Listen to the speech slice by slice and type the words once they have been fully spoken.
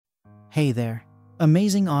Hey there,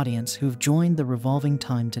 amazing audience who've joined the Revolving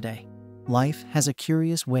Time today. Life has a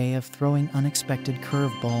curious way of throwing unexpected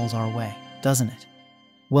curveballs our way, doesn't it?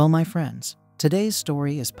 Well, my friends, today's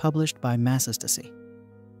story is published by Massastasy.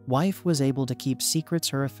 Wife was able to keep secrets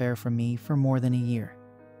her affair from me for more than a year.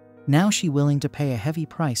 Now she willing to pay a heavy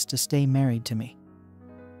price to stay married to me.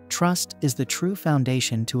 Trust is the true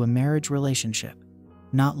foundation to a marriage relationship,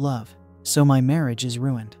 not love, so my marriage is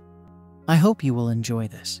ruined. I hope you will enjoy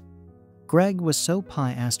this. Greg was so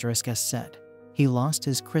as said, he lost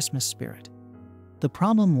his Christmas spirit. The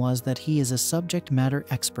problem was that he is a subject matter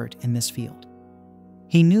expert in this field.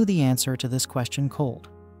 He knew the answer to this question cold,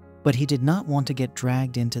 but he did not want to get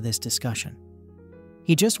dragged into this discussion.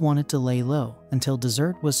 He just wanted to lay low until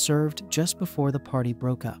dessert was served just before the party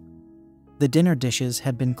broke up. The dinner dishes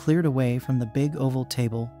had been cleared away from the big oval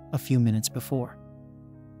table a few minutes before.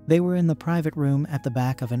 They were in the private room at the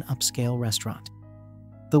back of an upscale restaurant.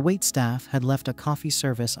 The waitstaff had left a coffee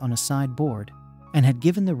service on a side board and had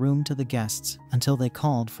given the room to the guests until they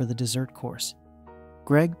called for the dessert course.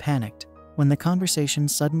 Greg panicked when the conversation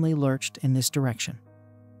suddenly lurched in this direction.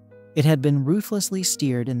 It had been ruthlessly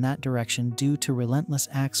steered in that direction due to relentless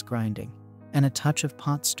axe grinding and a touch of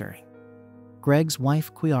pot stirring. Greg's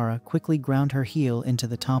wife Quiara quickly ground her heel into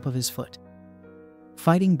the top of his foot.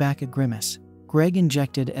 Fighting back a grimace, Greg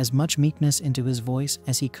injected as much meekness into his voice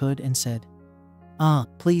as he could and said,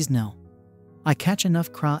 Please no. I catch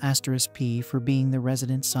enough P for being the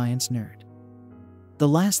resident science nerd. The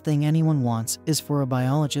last thing anyone wants is for a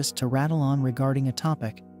biologist to rattle on regarding a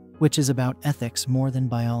topic which is about ethics more than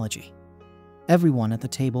biology. Everyone at the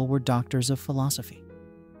table were doctors of philosophy.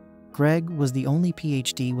 Greg was the only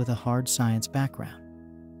PhD with a hard science background.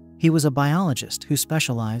 He was a biologist who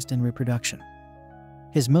specialized in reproduction.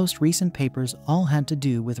 His most recent papers all had to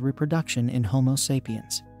do with reproduction in Homo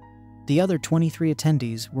sapiens. The other 23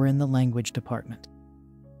 attendees were in the language department.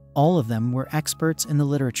 All of them were experts in the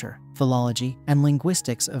literature, philology, and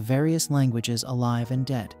linguistics of various languages alive and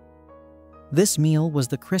dead. This meal was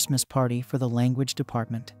the Christmas party for the language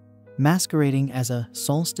department, masquerading as a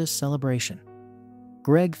solstice celebration.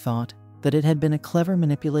 Greg thought that it had been a clever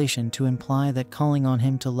manipulation to imply that calling on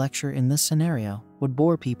him to lecture in this scenario would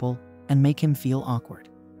bore people and make him feel awkward.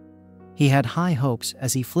 He had high hopes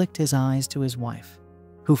as he flicked his eyes to his wife,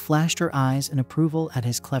 who flashed her eyes in approval at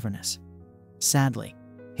his cleverness. Sadly,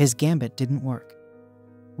 his gambit didn't work.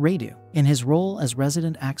 Radu, in his role as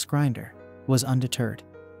resident axe grinder, was undeterred.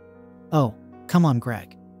 "Oh, come on,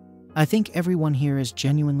 Greg. I think everyone here is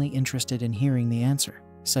genuinely interested in hearing the answer,"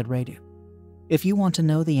 said Radu. "If you want to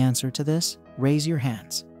know the answer to this, raise your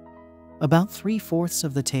hands." About 3/4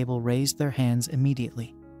 of the table raised their hands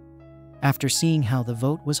immediately. After seeing how the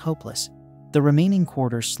vote was hopeless, the remaining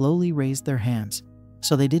quarter slowly raised their hands,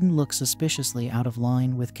 so they didn't look suspiciously out of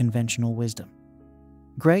line with conventional wisdom.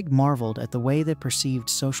 Greg marveled at the way that perceived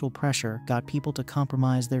social pressure got people to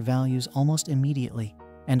compromise their values almost immediately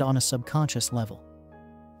and on a subconscious level.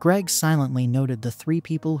 Greg silently noted the three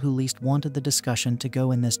people who least wanted the discussion to go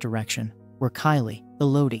in this direction were Kylie,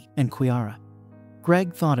 Elodie, and Quiara.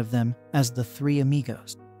 Greg thought of them as the three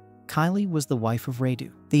amigos. Kylie was the wife of Radu,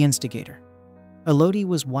 the instigator. Elodie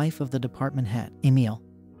was wife of the department head, Emile.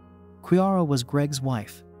 Quiara was Greg's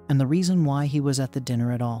wife, and the reason why he was at the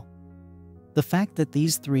dinner at all. The fact that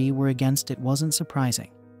these three were against it wasn't surprising.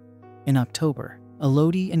 In October,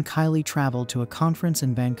 Elodie and Kylie traveled to a conference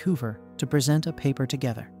in Vancouver to present a paper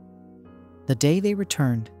together. The day they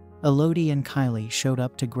returned, Elodie and Kylie showed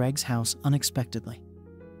up to Greg's house unexpectedly.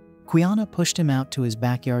 Quiana pushed him out to his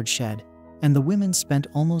backyard shed, and the women spent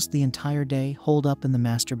almost the entire day holed up in the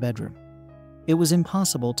master bedroom. It was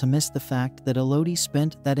impossible to miss the fact that Elodie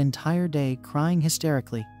spent that entire day crying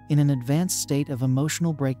hysterically in an advanced state of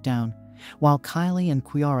emotional breakdown, while Kylie and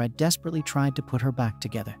Quiara desperately tried to put her back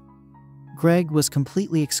together. Greg was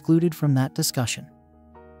completely excluded from that discussion.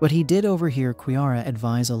 But he did overhear Quiara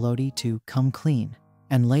advise Elodie to come clean,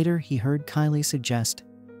 and later he heard Kylie suggest,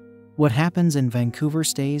 "What happens in Vancouver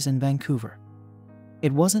stays in Vancouver."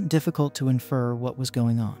 It wasn't difficult to infer what was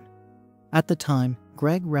going on. At the time,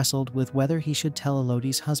 Greg wrestled with whether he should tell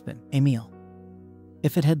Elodie's husband, Emile.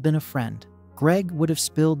 If it had been a friend, Greg would have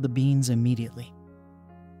spilled the beans immediately.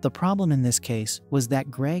 The problem in this case was that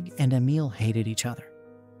Greg and Emile hated each other.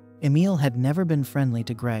 Emile had never been friendly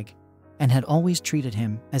to Greg and had always treated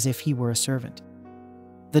him as if he were a servant.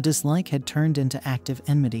 The dislike had turned into active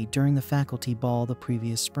enmity during the faculty ball the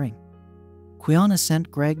previous spring. Quiana sent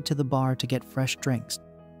Greg to the bar to get fresh drinks.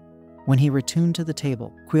 When he returned to the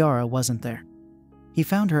table, Quiara wasn't there. He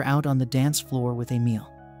found her out on the dance floor with Emile.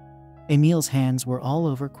 Emile's hands were all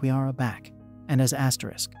over Quiara's back, and as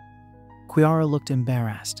asterisk. Quiara looked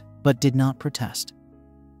embarrassed, but did not protest.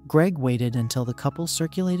 Greg waited until the couple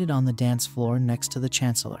circulated on the dance floor next to the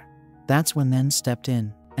Chancellor. That's when then stepped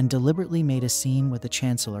in and deliberately made a scene with the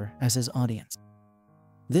Chancellor as his audience.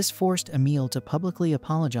 This forced Emile to publicly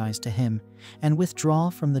apologize to him and withdraw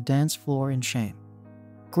from the dance floor in shame.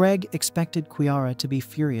 Greg expected Chiara to be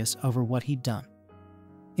furious over what he'd done.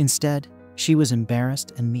 Instead, she was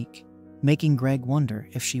embarrassed and meek, making Greg wonder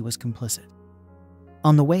if she was complicit.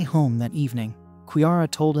 On the way home that evening, Chiara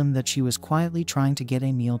told him that she was quietly trying to get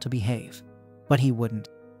Emile to behave, but he wouldn't.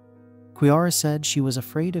 Chiara said she was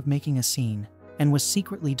afraid of making a scene and was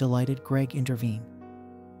secretly delighted Greg intervened.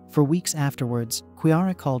 For weeks afterwards,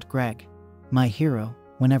 Chiara called Greg my hero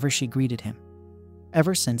whenever she greeted him.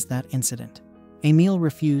 Ever since that incident, Emile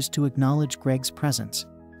refused to acknowledge Greg's presence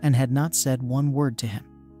and had not said one word to him.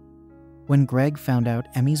 When Greg found out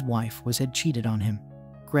Emmy's wife had cheated on him,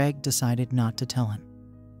 Greg decided not to tell him.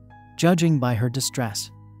 Judging by her distress,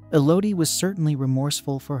 Elodie was certainly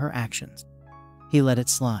remorseful for her actions. He let it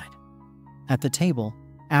slide. At the table,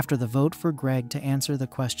 after the vote for Greg to answer the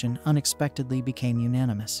question unexpectedly became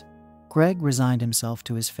unanimous, Greg resigned himself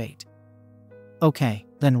to his fate. Okay,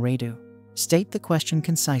 then Radu, state the question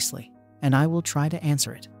concisely, and I will try to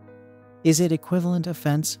answer it. Is it equivalent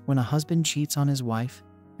offense when a husband cheats on his wife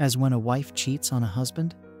as when a wife cheats on a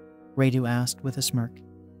husband? Radu asked with a smirk.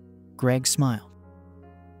 Greg smiled.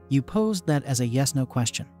 You posed that as a yes-no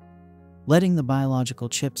question. Letting the biological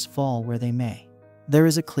chips fall where they may, there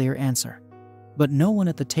is a clear answer. But no one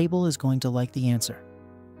at the table is going to like the answer.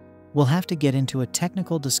 We'll have to get into a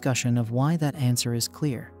technical discussion of why that answer is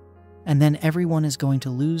clear, and then everyone is going to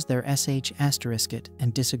lose their sh** it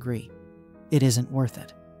and disagree. It isn't worth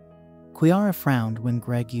it. Chiara frowned when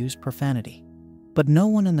Greg used profanity, but no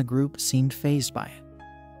one in the group seemed fazed by it.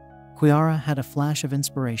 Chiara had a flash of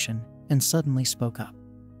inspiration and suddenly spoke up.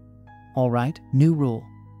 All right, new rule.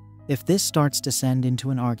 If this starts to descend into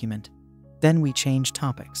an argument, then we change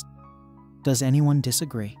topics. Does anyone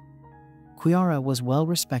disagree? Chiara was well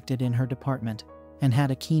respected in her department and had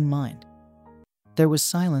a keen mind. There was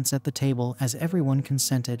silence at the table as everyone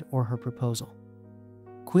consented or her proposal.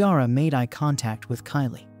 Chiara made eye contact with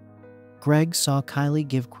Kylie. Greg saw Kylie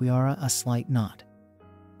give Chiara a slight nod.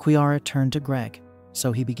 Chiara turned to Greg,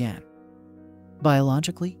 so he began.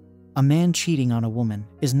 Biologically, a man cheating on a woman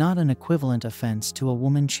is not an equivalent offense to a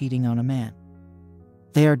woman cheating on a man.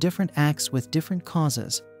 They are different acts with different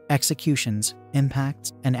causes, executions,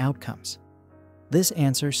 impacts, and outcomes. This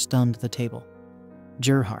answer stunned the table.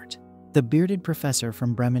 Gerhardt, the bearded professor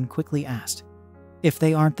from Bremen, quickly asked, if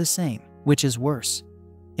they aren't the same, which is worse?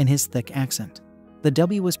 In his thick accent, the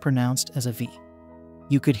W was pronounced as a V.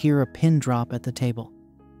 You could hear a pin drop at the table.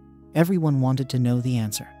 Everyone wanted to know the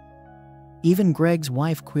answer. Even Greg's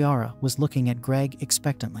wife Chiara was looking at Greg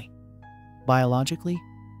expectantly. Biologically,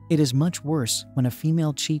 it is much worse when a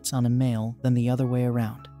female cheats on a male than the other way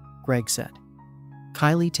around, Greg said.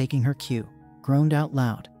 Kylie, taking her cue, groaned out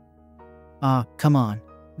loud. Ah, come on,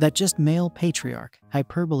 that just male patriarch,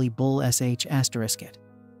 hyperbole bull sh** it.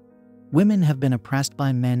 Women have been oppressed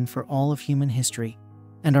by men for all of human history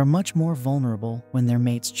and are much more vulnerable when their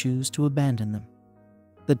mates choose to abandon them.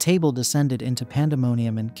 The table descended into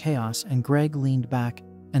pandemonium and chaos, and Greg leaned back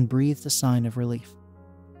and breathed a sign of relief.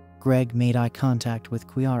 Greg made eye contact with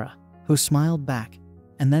Chiara, who smiled back,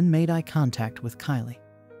 and then made eye contact with Kylie.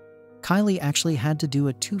 Kylie actually had to do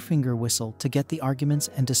a two-finger whistle to get the arguments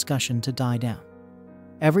and discussion to die down.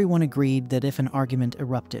 Everyone agreed that if an argument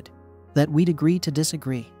erupted, that we'd agree to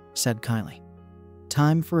disagree, said Kylie.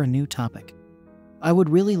 Time for a new topic. I would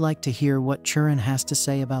really like to hear what Churin has to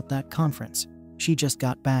say about that conference she just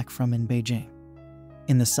got back from in Beijing.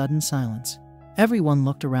 In the sudden silence, everyone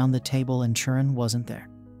looked around the table and Churin wasn't there.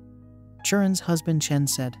 Churin's husband Chen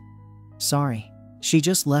said, Sorry, she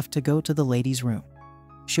just left to go to the ladies' room.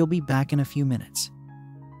 She'll be back in a few minutes.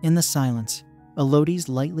 In the silence, Elodie's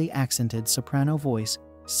lightly accented soprano voice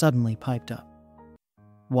suddenly piped up.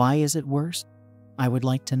 Why is it worse? I would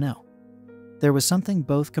like to know. There was something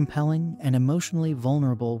both compelling and emotionally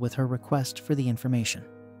vulnerable with her request for the information.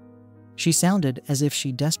 She sounded as if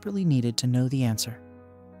she desperately needed to know the answer.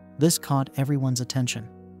 This caught everyone's attention.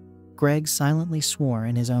 Greg silently swore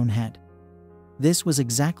in his own head. This was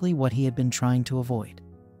exactly what he had been trying to avoid.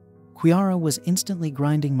 Chiara was instantly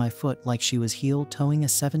grinding my foot like she was heel-toeing a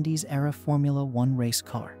 70s-era Formula One race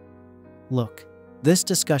car. Look, this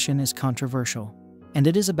discussion is controversial, and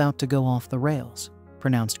it is about to go off the rails,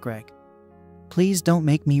 pronounced Greg. Please don't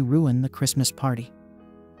make me ruin the Christmas party.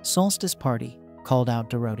 Solstice party, called out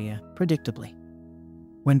Dorothea, predictably.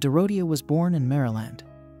 When Dorothea was born in Maryland,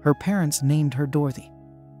 her parents named her Dorothy.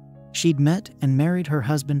 She'd met and married her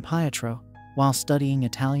husband Pietro while studying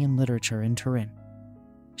Italian literature in Turin.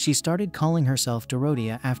 She started calling herself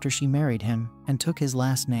Dorothea after she married him and took his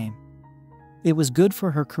last name. It was good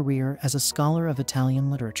for her career as a scholar of Italian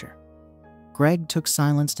literature. Greg took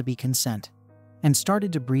silence to be consent and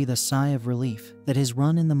started to breathe a sigh of relief that his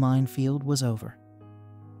run in the minefield was over.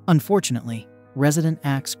 Unfortunately, resident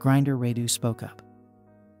axe grinder Radu spoke up.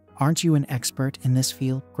 "Aren't you an expert in this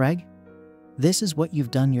field, Greg? This is what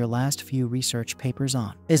you've done your last few research papers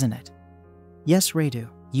on, isn't it?" "Yes, Radu,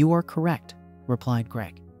 you are correct," replied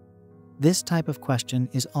Greg. "This type of question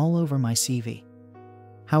is all over my CV.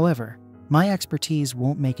 However, my expertise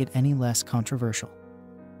won't make it any less controversial."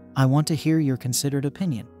 "I want to hear your considered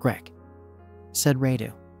opinion, Greg," said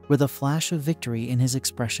Radu, with a flash of victory in his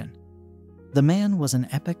expression. The man was an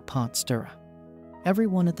epic pot stirrer.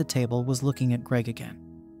 Everyone at the table was looking at Greg again.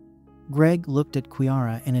 Greg looked at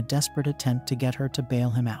Chiara in a desperate attempt to get her to bail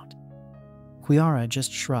him out. Chiara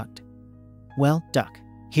just shrugged. "Well, Duck,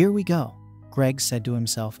 here we go," Greg said to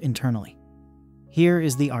himself internally. "Here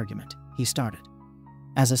is the argument," he started.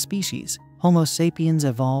 "As a species, Homo sapiens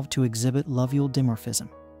evolved to exhibit lovule dimorphism.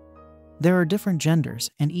 There are different genders,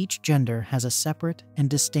 and each gender has a separate and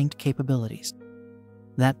distinct capabilities.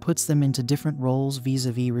 That puts them into different roles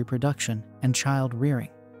vis-a-vis reproduction and child rearing.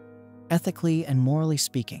 Ethically and morally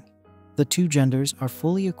speaking, the two genders are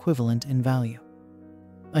fully equivalent in value.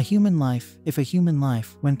 If a human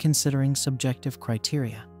life, when considering subjective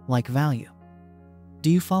criteria, like value.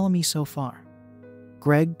 Do you follow me so far?"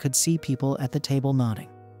 Greg could see people at the table nodding.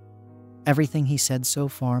 Everything he said so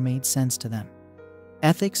far made sense to them.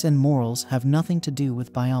 Ethics and morals have nothing to do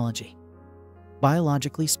with biology.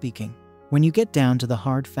 Biologically speaking, when you get down to the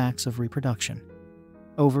hard facts of reproduction,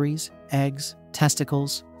 ovaries, eggs,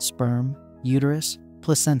 testicles, sperm, uterus,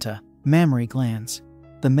 placenta, mammary glands,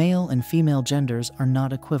 the male and female genders are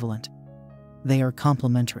not equivalent. They are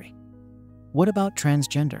complementary. "What about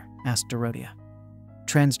transgender?" asked Dorothea.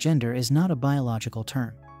 "Transgender is not a biological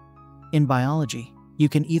term. In biology, you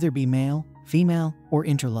can either be male, female, or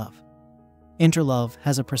interlove. Interlove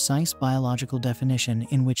has a precise biological definition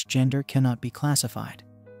in which gender cannot be classified,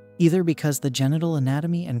 either because the genital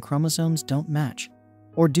anatomy and chromosomes don't match,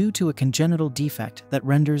 or due to a congenital defect that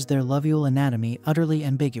renders their lovule anatomy utterly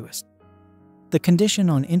ambiguous. The condition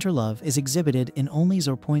on interlove is exhibited in only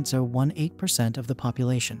 0.018% of the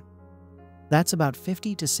population. That's about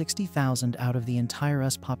 50 to 60,000 out of the entire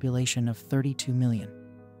US population of 32 million.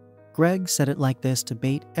 Greg said it like this to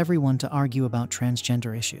bait everyone to argue about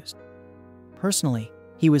transgender issues. Personally,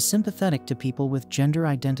 he was sympathetic to people with gender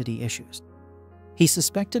identity issues. He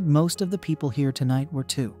suspected most of the people here tonight were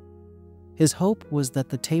too. His hope was that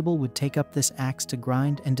the table would take up this axe to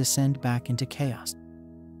grind and descend back into chaos.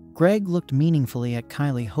 Greg looked meaningfully at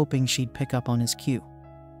Kylie, hoping she'd pick up on his cue.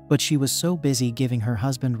 But she was so busy giving her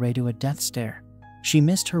husband Radu a death stare, she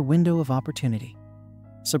missed her window of opportunity.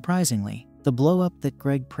 Surprisingly, the blow-up that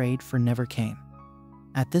Greg prayed for never came.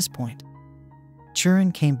 At this point,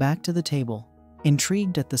 Turin came back to the table,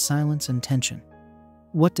 intrigued at the silence and tension.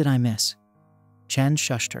 "What did I miss?" Chan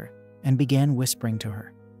shushed her and began whispering to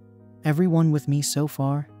her. "Everyone with me so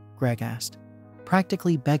far?" Greg asked,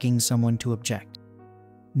 practically begging someone to object.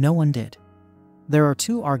 No one did. There are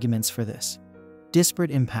two arguments for this: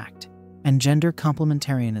 disparate impact and gender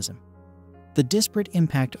complementarianism. The disparate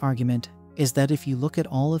impact argument is that if you look at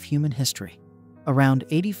all of human history, around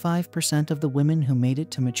 85% of the women who made it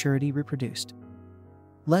to maturity reproduced.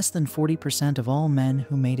 Less than 40% of all men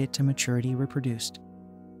who made it to maturity reproduced.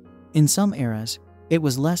 In some eras, it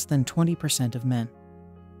was less than 20% of men.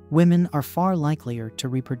 Women are far likelier to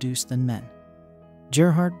reproduce than men.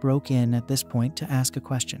 Gerhardt broke in at this point to ask a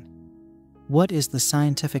question. What is the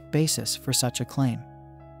scientific basis for such a claim?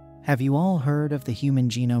 Have you all heard of the Human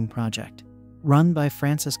Genome Project, run by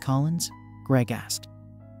Francis Collins? Greg asked.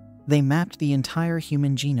 They mapped the entire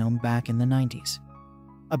human genome back in the 90s.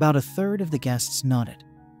 About a third of the guests nodded.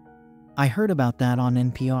 I heard about that on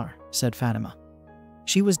NPR, said Fatima.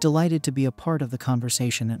 She was delighted to be a part of the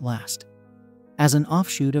conversation at last. As an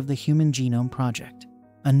offshoot of the Human Genome Project,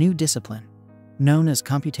 a new discipline, known as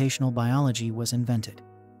computational biology, was invented.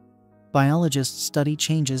 Biologists study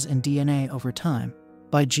changes in DNA over time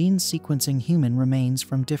by gene sequencing human remains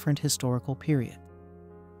from different historical periods.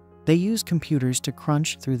 They use computers to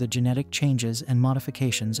crunch through the genetic changes and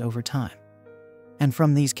modifications over time. And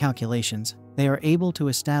from these calculations, they are able to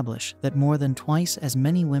establish that more than twice as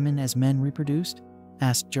many women as men reproduced?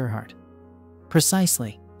 Asked Gerhardt.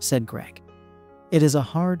 Precisely, said Greg. It is a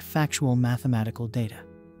hard, factual mathematical data.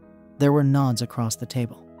 There were nods across the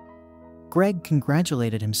table. Greg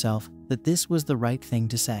congratulated himself that this was the right thing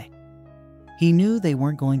to say. He knew they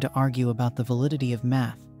weren't going to argue about the validity of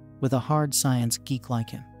math, with a hard science geek like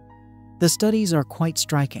him. The studies are quite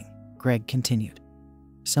striking, Greg continued.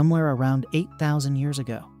 Somewhere around 8,000 years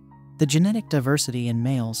ago, the genetic diversity in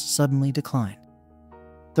males suddenly declined.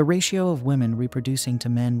 The ratio of women reproducing to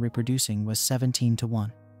men reproducing was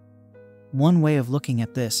 17-1. One way of looking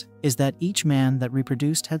at this is that each man that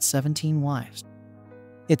reproduced had 17 wives.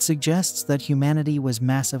 It suggests that humanity was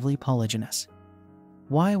massively polygynous.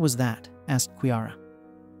 Why was that? Asked Chiara.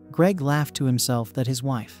 Greg laughed to himself that his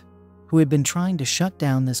wife, who had been trying to shut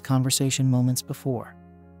down this conversation moments before,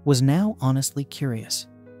 was now honestly curious.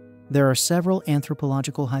 There are several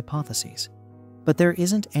anthropological hypotheses, but there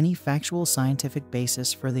isn't any factual scientific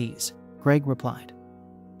basis for these, Greg replied.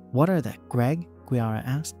 What are they, Greg? Chiara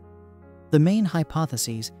asked. The main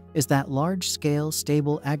hypothesis is that large-scale,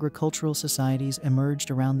 stable agricultural societies emerged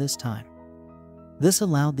around this time. This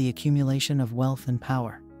allowed the accumulation of wealth and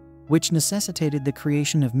power, which necessitated the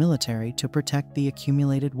creation of military to protect the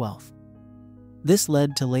accumulated wealth. This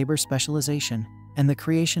led to labor specialization and the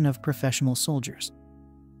creation of professional soldiers.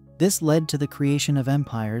 This led to the creation of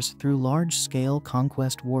empires through large-scale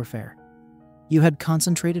conquest warfare. You had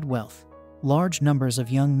concentrated wealth, large numbers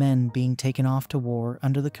of young men being taken off to war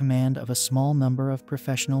under the command of a small number of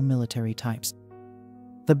professional military types.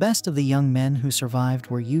 The best of the young men who survived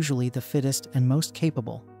were usually the fittest and most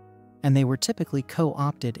capable, and they were typically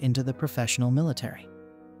co-opted into the professional military.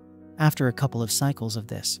 After a couple of cycles of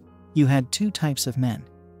this, you had two types of men,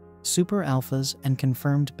 super alphas and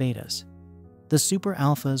confirmed betas. The super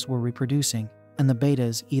alphas were reproducing, and the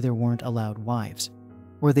betas either weren't allowed wives,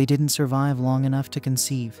 or they didn't survive long enough to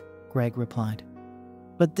conceive, Greg replied.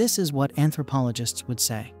 But this is what anthropologists would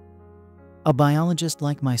say. A biologist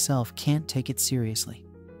like myself can't take it seriously.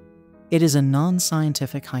 It is a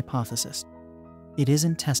non-scientific hypothesis. It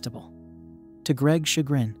isn't testable. To Greg's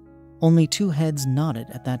chagrin, only two heads nodded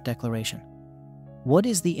at that declaration. What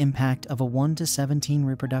is the impact of a 1-to-17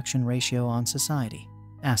 reproduction ratio on society?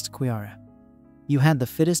 Asked Chiara. You had the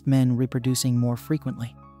fittest men reproducing more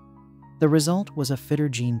frequently. The result was a fitter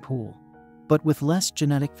gene pool, but with less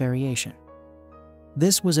genetic variation.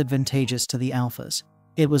 This was advantageous to the alphas,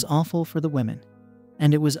 it was awful for the women,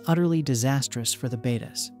 and it was utterly disastrous for the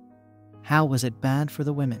betas. How was it bad for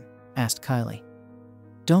the women? Asked Kylie.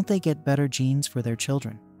 Don't they get better genes for their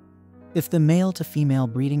children? If the male-to-female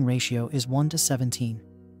breeding ratio is 1-to-17,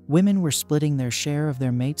 women were splitting their share of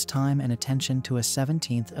their mate's time and attention to a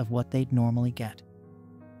 17th of what they'd normally get.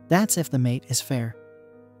 That's if the mate is fair.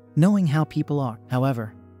 Knowing how people are,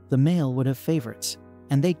 however, the male would have favorites,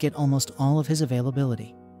 and they'd get almost all of his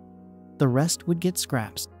availability. The rest would get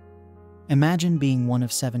scraps. Imagine being one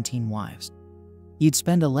of 17 wives. You'd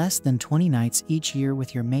spend a less than 20 nights each year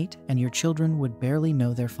with your mate, and your children would barely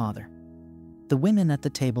know their father. The women at the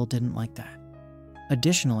table didn't like that.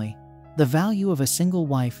 Additionally, the value of a single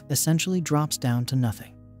wife essentially drops down to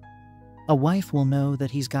nothing. A wife will know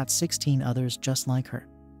that he's got 16 others just like her.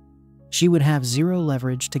 She would have zero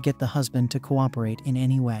leverage to get the husband to cooperate in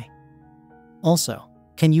any way. Also,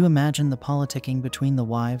 can you imagine the politicking between the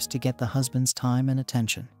wives to get the husband's time and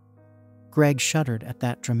attention? Greg shuddered at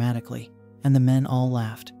that dramatically, and the men all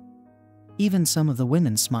laughed. Even some of the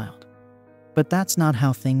women smiled. But that's not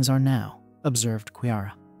how things are now, observed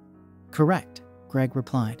Chiara. Correct, Greg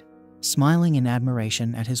replied, smiling in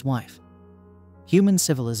admiration at his wife. Human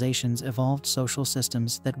civilizations evolved social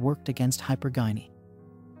systems that worked against hypergyny.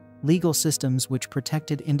 Legal systems which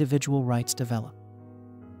protected individual rights developed.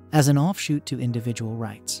 As an offshoot to individual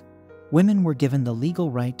rights, women were given the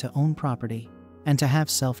legal right to own property and to have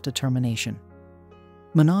self-determination.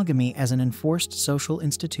 Monogamy as an enforced social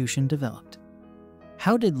institution developed.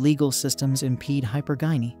 How did legal systems impede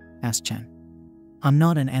hypergyny? Asked Chen. I'm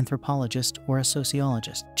not an anthropologist or a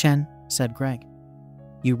sociologist, Chen, said Greg.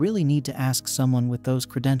 You really need to ask someone with those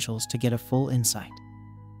credentials to get a full insight.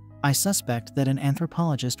 I suspect that an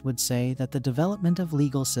anthropologist would say that the development of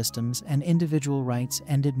legal systems and individual rights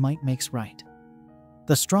ended might makes right.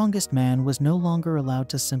 The strongest man was no longer allowed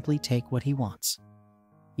to simply take what he wants.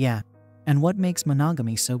 Yeah, and what makes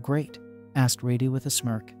monogamy so great? Asked Rady with a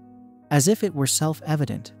smirk. As if it were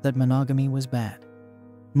self-evident that monogamy was bad.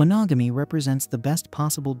 Monogamy represents the best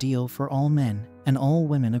possible deal for all men and all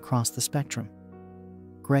women across the spectrum.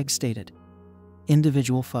 Greg stated.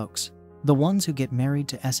 Individual folks, the ones who get married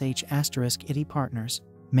to sh*itty partners,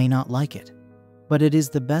 may not like it, but it is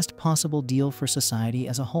the best possible deal for society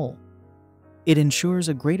as a whole. It ensures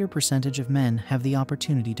a greater percentage of men have the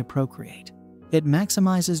opportunity to procreate. It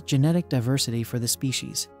maximizes genetic diversity for the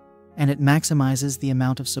species, and it maximizes the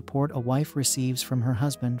amount of support a wife receives from her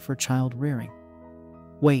husband for child rearing.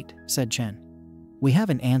 Wait, said Chen. We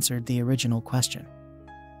haven't answered the original question.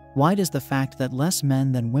 Why does the fact that less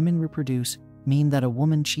men than women reproduce mean that a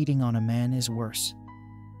woman cheating on a man is worse?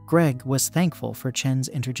 Greg was thankful for Chen's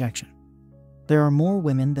interjection. There are more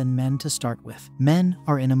women than men to start with. Men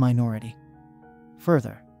are in a minority.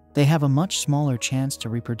 Further, they have a much smaller chance to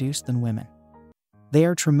reproduce than women. They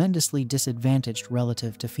are tremendously disadvantaged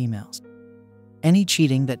relative to females. Any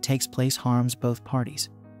cheating that takes place harms both parties.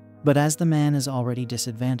 But as the man is already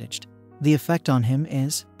disadvantaged, the effect on him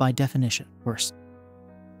is, by definition, worse.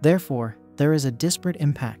 Therefore, there is a disparate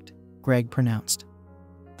impact, Greg pronounced.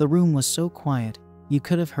 The room was so quiet, you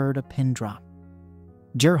could have heard a pin drop.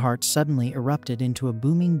 Gerhardt suddenly erupted into a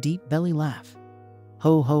booming deep belly laugh.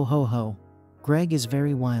 Ho ho ho ho. Greg is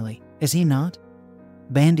very wily, is he not?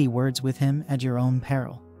 Bandy words with him at your own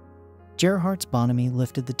peril. Gerhardt's bonhomie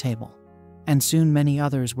lifted the table, and soon many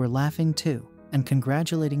others were laughing too and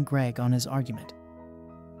congratulating Greg on his argument.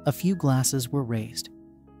 A few glasses were raised.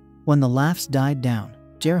 When the laughs died down,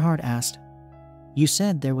 Gerhardt asked, "You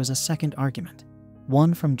said there was a second argument,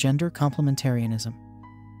 one from gender complementarianism.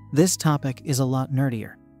 This topic is a lot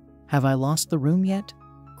nerdier. Have I lost the room yet?"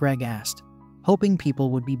 Greg asked, hoping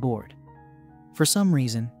people would be bored. For some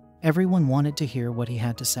reason, everyone wanted to hear what he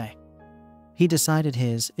had to say. He decided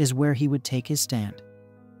his is where he would take his stand.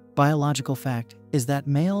 Biological fact is that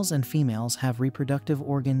males and females have reproductive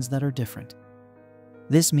organs that are different.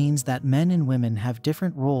 This means that men and women have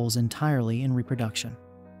different roles entirely in reproduction.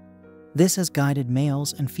 This has guided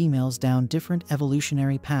males and females down different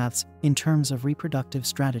evolutionary paths in terms of reproductive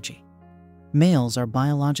strategy. Males are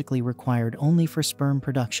biologically required only for sperm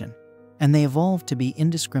production, and they evolved to be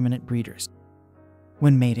indiscriminate breeders.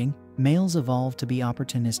 When mating, males evolve to be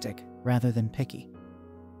opportunistic rather than picky.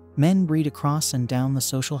 Men breed across and down the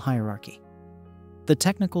social hierarchy. The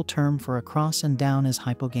technical term for across and down is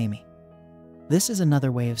hypogamy. This is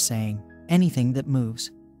another way of saying anything that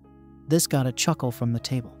moves. This got a chuckle from the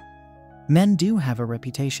table. Men do have a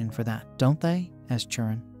reputation for that, don't they? Asked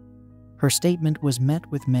Churin. Her statement was met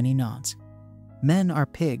with many nods. Men are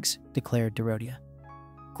pigs, declared Dorothea.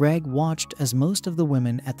 Greg watched as most of the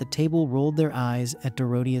women at the table rolled their eyes at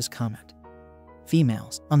Dorothea's comment.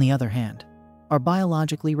 Females, on the other hand, are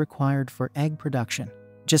biologically required for egg production,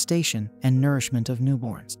 gestation, and nourishment of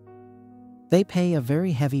newborns. They pay a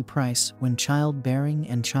very heavy price when childbearing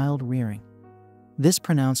and child-rearing. This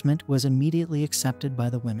pronouncement was immediately accepted by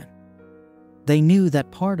the women. They knew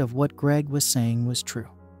that part of what Greg was saying was true.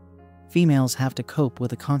 Females have to cope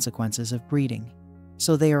with the consequences of breeding,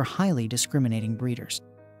 so they are highly discriminating breeders.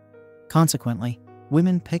 Consequently,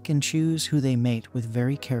 women pick and choose who they mate with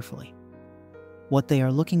very carefully. What they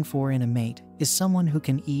are looking for in a mate is someone who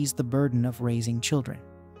can ease the burden of raising children.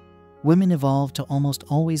 Women evolve to almost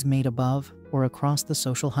always mate above or across the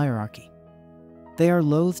social hierarchy. They are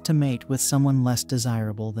loath to mate with someone less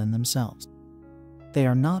desirable than themselves. They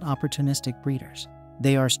are not opportunistic breeders.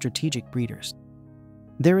 They are strategic breeders.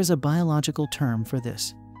 There is a biological term for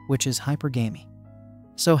this, which is hypergamy.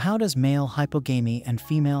 So how does male hypogamy and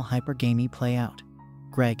female hypergamy play out?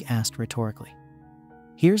 Greg asked rhetorically.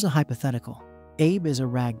 Here's a hypothetical. Abe is a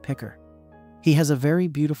rag picker. He has a very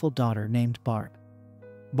beautiful daughter named Barb.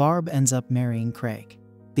 Barb ends up marrying Craig,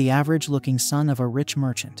 the average-looking son of a rich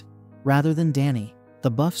merchant, rather than Danny,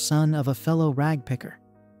 the buff son of a fellow rag picker.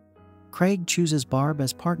 Craig chooses Barb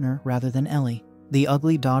as partner rather than Ellie, the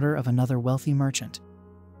ugly daughter of another wealthy merchant.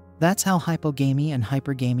 That's how hypogamy and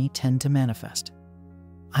hypergamy tend to manifest.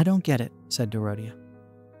 I don't get it, said Dorothea.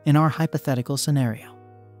 In our hypothetical scenario,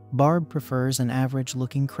 Barb prefers an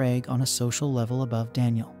average-looking Craig on a social level above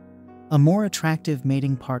Daniel. A more attractive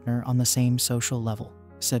mating partner on the same social level,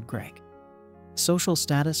 said Greg. Social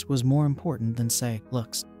status was more important than, say,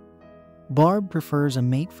 looks. Barb prefers a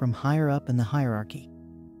mate from higher up in the hierarchy.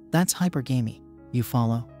 That's hypergamy, you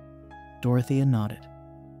follow? Dorothea nodded.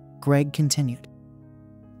 Greg continued.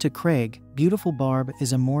 To Craig, beautiful Barb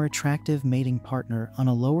is a more attractive mating partner on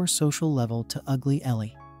a lower social level to ugly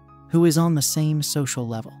Ellie, who is on the same social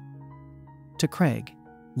level. To Craig,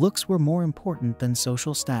 looks were more important than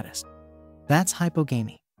social status. That's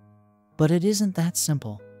hypogamy. But it isn't that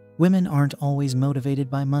simple. Women aren't always motivated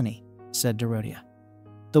by money, said Dorothea.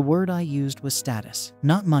 The word I used was status,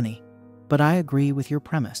 not money, but I agree with your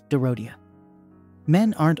premise, Dorothea.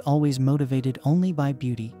 Men aren't always motivated only by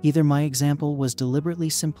beauty. Either my example was deliberately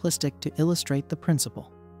simplistic to illustrate the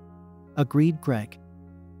principle. Agreed, Greg.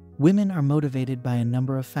 Women are motivated by a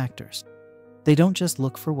number of factors. They don't just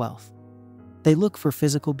look for wealth. They look for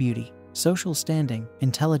physical beauty, social standing,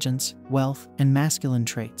 intelligence, wealth, and masculine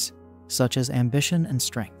traits, such as ambition and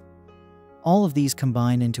strength. All of these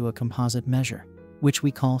combine into a composite measure, which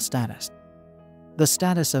we call status. The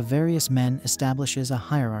status of various men establishes a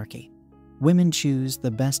hierarchy. Women choose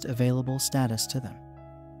the best available status to them.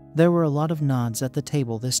 There were a lot of nods at the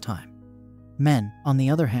table this time. Men, on the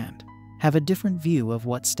other hand, have a different view of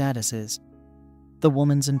what status is. The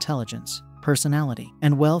woman's intelligence, personality,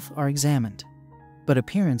 and wealth are examined, but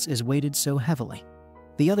appearance is weighted so heavily.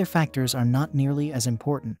 The other factors are not nearly as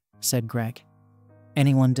important, said Greg.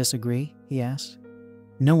 Anyone disagree? He asked.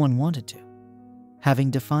 No one wanted to.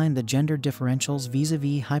 Having defined the gender differentials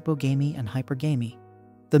vis-a-vis hypogamy and hypergamy,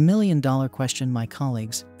 the million-dollar question my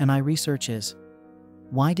colleagues and I research is,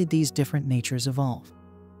 why did these different natures evolve?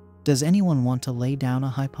 Does anyone want to lay down a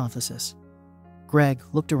hypothesis? Greg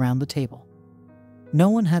looked around the table. No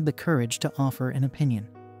one had the courage to offer an opinion.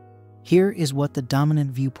 Here is what the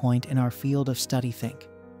dominant viewpoint in our field of study think.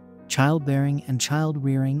 Childbearing and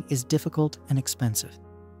child-rearing is difficult and expensive.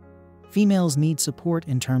 Females need support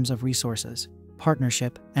in terms of resources,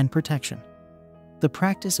 partnership, and protection. The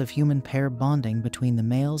practice of human pair bonding between the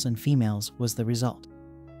males and females was the result.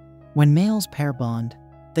 When males pair bond,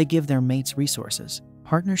 they give their mates resources,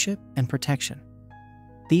 partnership, and protection.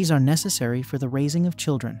 These are necessary for the raising of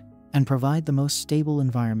children and provide the most stable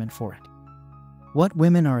environment for it. What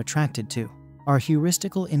women are attracted to are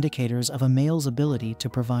heuristical indicators of a male's ability to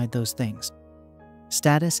provide those things.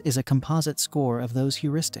 Status is a composite score of those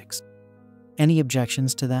heuristics. Any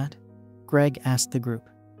objections to that? Greg asked the group.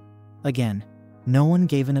 Again, no one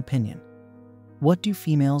gave an opinion. What do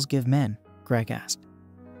females give men? Greg asked.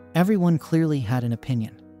 Everyone clearly had an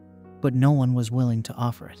opinion, but no one was willing to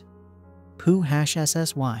offer it.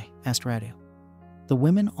 Pooh-SSY, asked Radu. The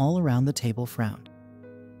women all around the table frowned.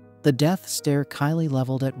 The death stare Kylie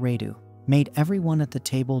leveled at Radu made everyone at the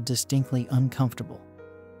table distinctly uncomfortable.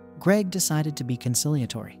 Greg decided to be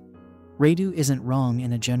conciliatory. Radu isn't wrong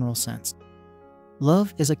in a general sense.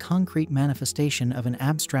 Love is a concrete manifestation of an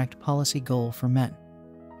abstract policy goal for men.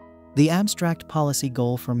 The abstract policy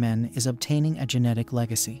goal for men is obtaining a genetic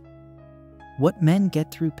legacy. What men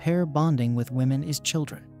get through pair bonding with women is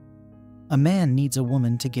children. A man needs a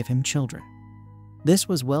woman to give him children. This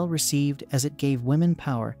was well received as it gave women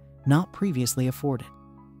power not previously afforded.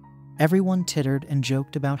 Everyone tittered and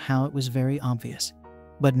joked about how it was very obvious,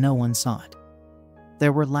 but no one saw it.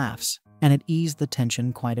 There were laughs, and it eased the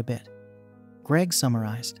tension quite a bit. Greg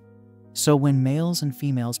summarized. So when males and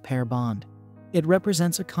females pair bond, it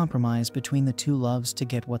represents a compromise between the two loves to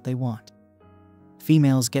get what they want.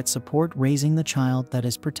 Females get support raising the child, that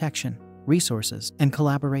is protection, resources, and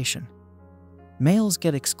collaboration. Males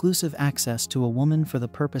get exclusive access to a woman for the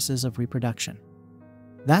purposes of reproduction.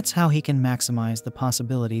 That's how he can maximize the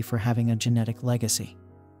possibility for having a genetic legacy.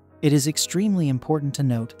 It is extremely important to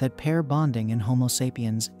note that pair bonding in Homo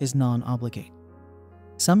sapiens is non-obligate.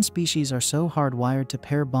 Some species are so hardwired to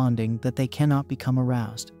pair bonding that they cannot become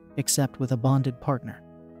aroused, except with a bonded partner.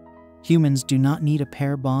 Humans do not need a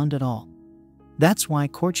pair bond at all. That's why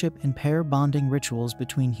courtship and pair bonding rituals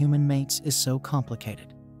between human mates is so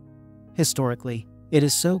complicated. Historically, it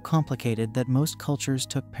is so complicated that most cultures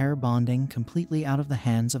took pair bonding completely out of the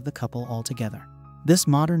hands of the couple altogether. This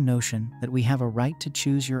modern notion that we have a right to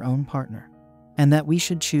choose your own partner, and that we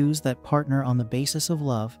should choose that partner on the basis of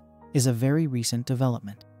love, is a very recent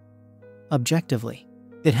development. Objectively,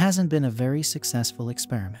 it hasn't been a very successful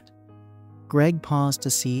experiment. Greg paused to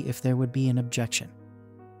see if there would be an objection.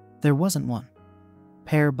 There wasn't one.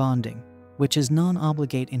 Pair bonding, which is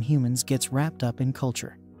non-obligate in humans, gets wrapped up in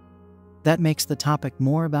culture. That makes the topic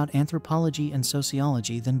more about anthropology and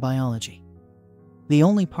sociology than biology. The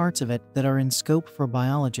only parts of it that are in scope for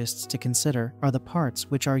biologists to consider are the parts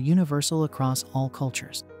which are universal across all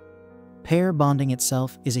cultures. Pair bonding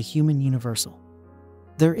itself is a human universal.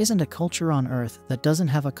 There isn't a culture on Earth that doesn't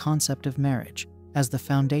have a concept of marriage as the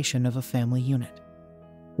foundation of a family unit.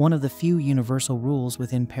 One of the few universal rules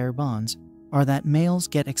within pair bonds are that males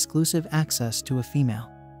get exclusive access to a female.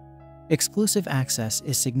 Exclusive access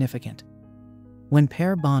is significant. When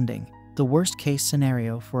pair bonding, the worst-case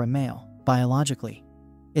scenario for a male, biologically,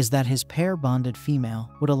 is that his pair-bonded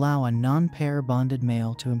female would allow a non-pair bonded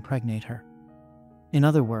male to impregnate her. In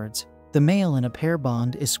other words, the male in a pair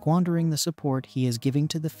bond is squandering the support he is giving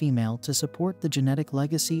to the female to support the genetic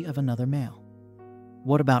legacy of another male.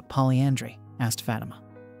 What about polyandry? Asked Fatima.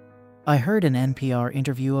 I heard an NPR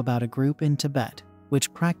interview about a group in Tibet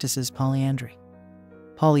which practices polyandry.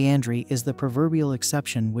 Polyandry is the proverbial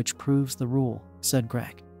exception which proves the rule, said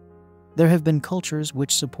Greg. There have been cultures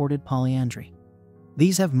which supported polyandry.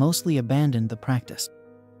 These have mostly abandoned the practice.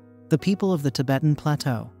 The people of the Tibetan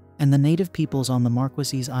Plateau and the native peoples on the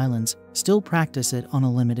Marquesas Islands still practice it on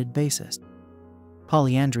a limited basis.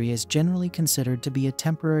 Polyandry is generally considered to be a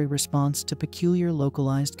temporary response to peculiar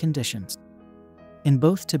localized conditions. In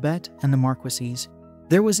both Tibet and the Marquesas,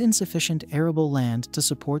 There was insufficient arable land to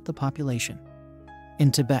support the population.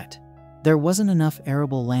 In Tibet, there wasn't enough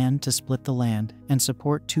arable land to split the land and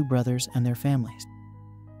support two brothers and their families.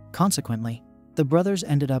 Consequently, the brothers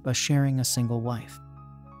ended up sharing a single wife.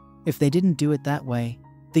 If they didn't do it that way,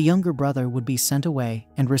 the younger brother would be sent away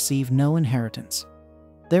and receive no inheritance.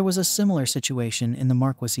 There was a similar situation in the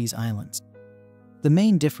Marquesas Islands. The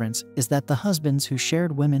main difference is that the husbands who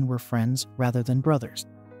shared women were friends rather than brothers.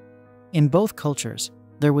 In both cultures,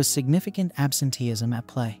 there was significant absenteeism at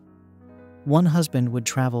play. One husband would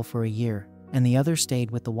travel for a year and the other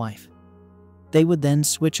stayed with the wife. They would then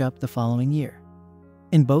switch up the following year.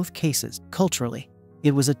 In both cases, culturally,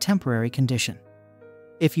 it was a temporary condition.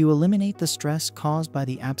 If you eliminate the stress caused by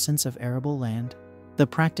the absence of arable land, the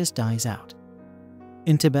practice dies out.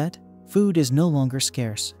 In Tibet, food is no longer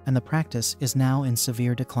scarce and the practice is now in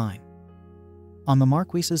severe decline. On the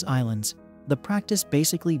Marquesas Islands, the practice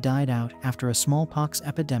basically died out after a smallpox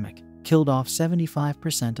epidemic killed off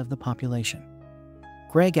 75% of the population.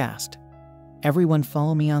 Greg asked, "Everyone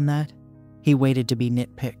follow me on that?" He waited to be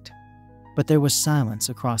nitpicked. But there was silence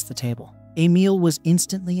across the table. Emil was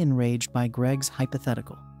instantly enraged by Greg's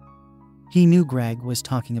hypothetical. He knew Greg was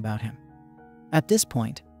talking about him. At this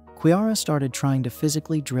point, Quiara started trying to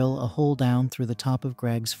physically drill a hole down through the top of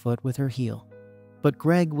Greg's foot with her heel. But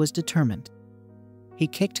Greg was determined. He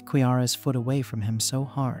kicked Quiara's foot away from him so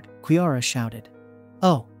hard, Quiara shouted,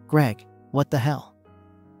 "Oh, Greg, what the hell?"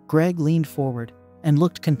 Greg leaned forward and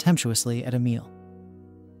looked contemptuously at Emil.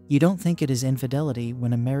 "You don't think it is infidelity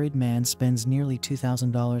when a married man spends nearly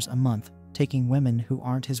 $2,000 a month taking women who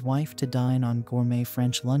aren't his wife to dine on gourmet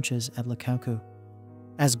French lunches at Le Caucou?"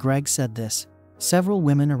 As Greg said this, several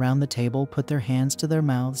women around the table put their hands to their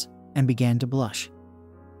mouths and began to blush.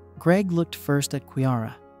 Greg looked first at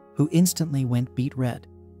Quiara, who instantly went beet red.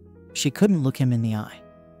 She couldn't look him in the eye.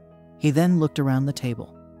 He then looked around the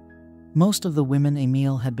table. Most of the women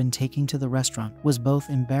Emil had been taking to the restaurant was both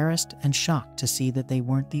embarrassed and shocked to see that they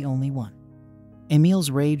weren't the only one.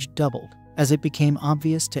 Emil's rage doubled as it became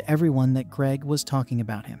obvious to everyone that Greg was talking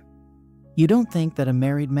about him. You don't think that a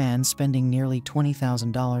married man spending nearly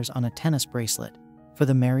 $20,000 on a tennis bracelet for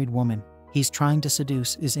the married woman he's trying to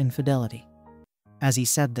seduce is infidelity. As he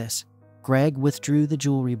said this, Greg withdrew the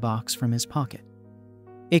jewelry box from his pocket.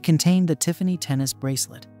 It contained the Tiffany tennis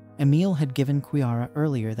bracelet Emil had given Quiara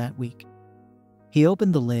earlier that week. He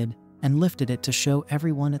opened the lid and lifted it to show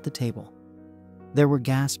everyone at the table. There were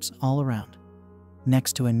gasps all around.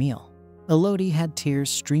 Next to Emil, Elodie had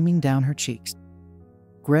tears streaming down her cheeks.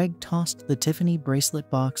 Greg tossed the Tiffany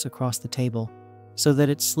bracelet box across the table so that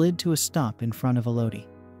it slid to a stop in front of Elodie.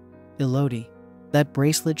 "Elodie, that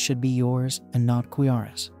bracelet should be yours and not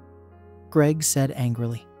Quiara's," Greg said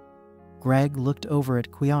angrily. Greg looked over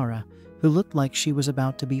at Quiara, who looked like she was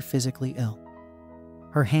about to be physically ill.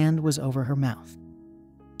 Her hand was over her mouth.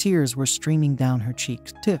 Tears were streaming down her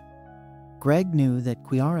cheeks, too. Greg knew that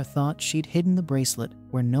Quiara thought she'd hidden the bracelet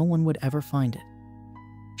where no one would ever find it.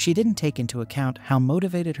 She didn't take into account how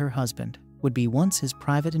motivated her husband would be once his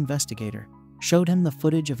private investigator showed him the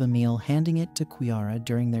footage of Emil handing it to Quiara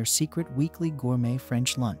during their secret weekly gourmet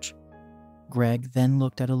French lunch. Greg then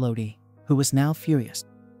looked at Elodie, who was now furious.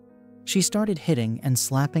 She started hitting and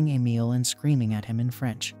slapping Emil and screaming at him in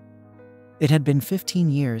French. It had been 15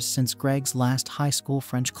 years since Greg's last high school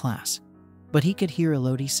French class, but he could hear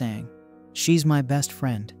Elodie saying, "She's my best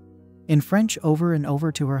friend," in French over and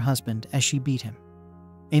over to her husband as she beat him.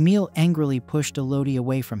 Emil angrily pushed Elodie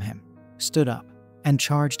away from him, stood up, and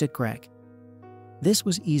charged at Greg. This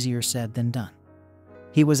was easier said than done.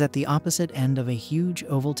 He was at the opposite end of a huge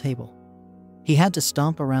oval table. He had to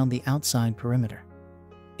stomp around the outside perimeter.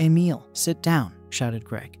 "Emil, sit down," shouted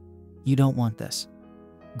Greg. "You don't want this."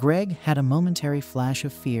 Greg had a momentary flash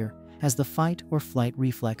of fear as the fight or flight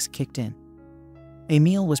reflex kicked in.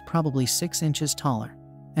 Emil was probably 6 inches taller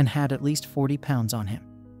and had at least 40 pounds on him.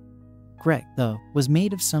 Greg, though, was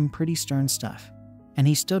made of some pretty stern stuff, and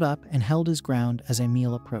he stood up and held his ground as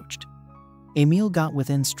Emil approached. Emil got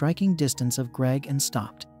within striking distance of Greg and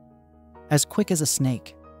stopped. As quick as a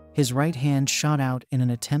snake, his right hand shot out in an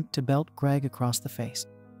attempt to belt Greg across the face.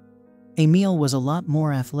 Emil was a lot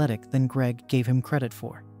more athletic than Greg gave him credit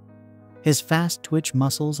for. His fast twitch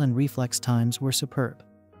muscles and reflex times were superb.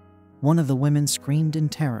 One of the women screamed in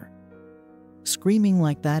terror. "Screaming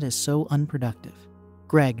like that is so unproductive,"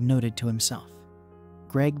 Greg noted to himself.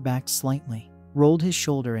 Greg backed slightly, rolled his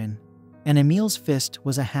shoulder in, and Emil's fist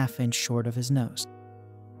was a half-inch short of his nose.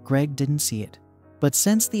 Greg didn't see it, but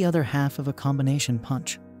sensed the other half of a combination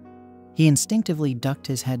punch. He instinctively ducked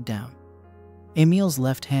his head down. Emil's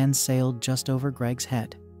left hand sailed just over Greg's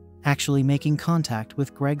head, actually making contact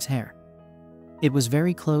with Greg's hair. It was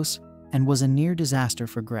very close and was a near disaster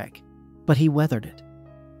for Greg, but he weathered it.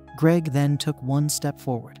 Greg then took one step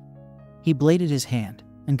forward. He bladed his hand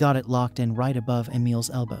and got it locked in right above Emil's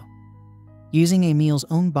elbow. Using Emil's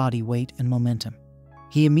own body weight and momentum,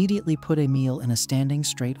 he immediately put Emil in a standing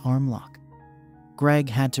straight arm lock. Greg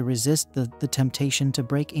had to resist the temptation to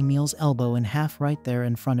break Emil's elbow in half right there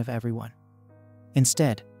in front of everyone.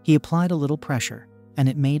 Instead, he applied a little pressure, and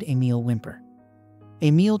it made Emil whimper.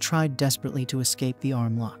 Emil tried desperately to escape the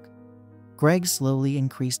arm lock. Greg slowly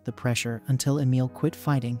increased the pressure until Emil quit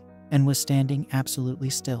fighting and was standing absolutely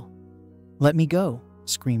still. "Let me go,"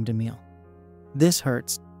 screamed Emil. "This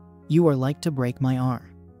hurts. You are like to break my arm."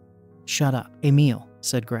 "Shut up, Emil,"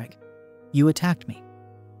 said Greg. "You attacked me."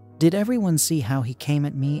 "Did everyone see how he came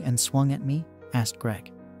at me and swung at me?" asked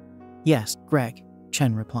Greg. "Yes, Greg,"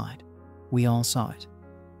 Chen replied. "We all saw it."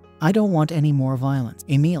 "I don't want any more violence,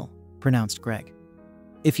 Emil," pronounced Greg.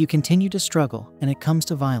 "If you continue to struggle and it comes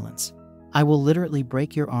to violence, I will literally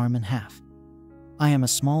break your arm in half. I am a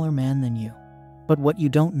smaller man than you, but what you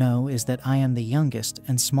don't know is that I am the youngest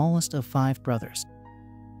and smallest of 5 brothers.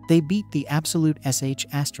 They beat the absolute sh**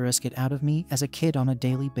 out of me as a kid on a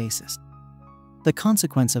daily basis. The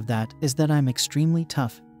consequence of that is that I'm extremely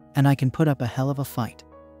tough and I can put up a hell of a fight.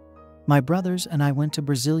 My brothers and I went to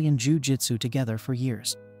Brazilian Jiu-Jitsu together for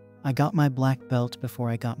years. I got my black belt before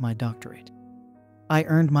I got my doctorate. I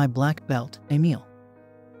earned my black belt, Emil."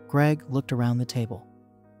 Greg looked around the table.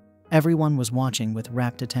 Everyone was watching with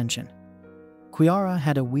rapt attention. Kiara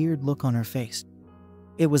had a weird look on her face.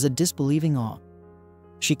 It was a disbelieving awe.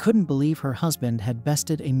 She couldn't believe her husband had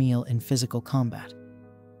bested Emil in physical combat.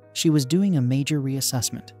 She was doing a major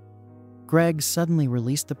reassessment. Greg suddenly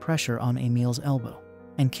released the pressure on Emil's elbow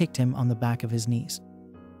and kicked him on the back of his knees.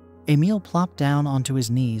 Emil plopped down onto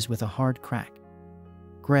his knees with a hard crack.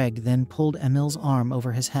 Greg then pulled Emil's arm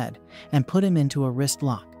over his head and put him into a wrist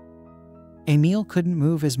lock. Emil couldn't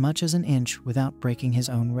move as much as an inch without breaking his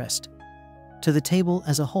own wrist. To the table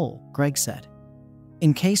as a whole, Greg said,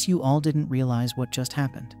 "In case you all didn't realize what just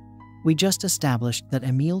happened, we just established that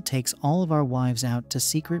Emil takes all of our wives out to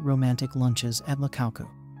secret romantic lunches at Lukaku.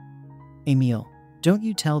 Emil, don't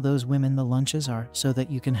you tell those women the lunches are so that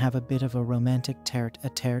you can have a bit of a romantic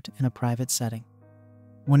tete-a-tete in a private setting."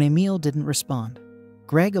 When Emil didn't respond,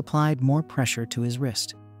 Greg applied more pressure to his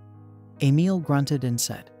wrist. Emil grunted and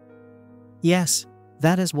said, "Yes,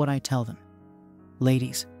 that is what I tell them.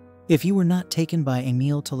 Ladies, if you were not taken by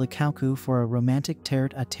Emil to Lukaku for a romantic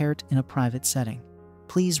tete-a-tete in a private setting,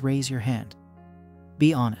 please raise your hand.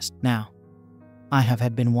 Be honest now. I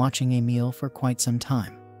have been watching Emil for quite some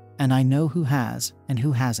time, and I know who has and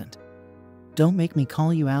who hasn't. Don't make me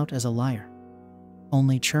call you out as a liar."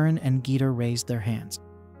 Only Churin and Gita raised their hands.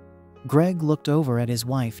 Greg looked over at his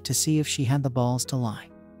wife to see if she had the balls to lie.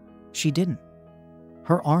 She didn't.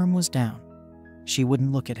 Her arm was down. She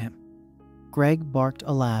wouldn't look at him. Greg barked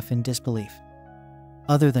a laugh in disbelief.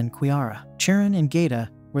 Other than Kiara, Churin and Gita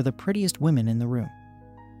were the prettiest women in the room.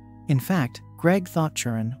 In fact, Greg thought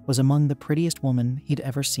Churin was among the prettiest women he'd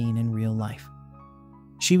ever seen in real life.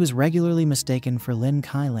 She was regularly mistaken for Lin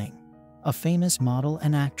Kai-ling, a famous model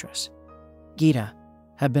and actress. Gita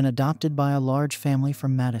had been adopted by a large family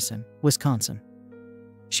from Madison, Wisconsin.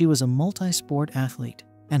 She was a multi-sport athlete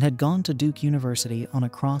and had gone to Duke University on a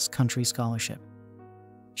cross-country scholarship.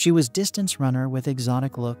 She was a distance runner with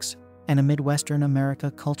exotic looks and a Midwestern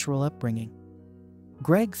America cultural upbringing.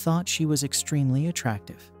 Greg thought she was extremely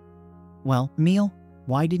attractive. "Well, Emil,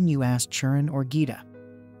 why didn't you ask Churin or Gita?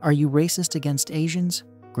 Are you racist against Asians?"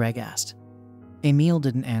 Greg asked. Emil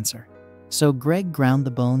didn't answer, so Greg ground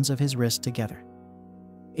the bones of his wrist together.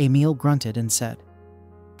 Emil grunted and said,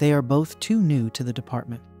 "They are both too new to the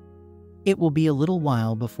department. It will be a little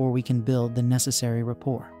while before we can build the necessary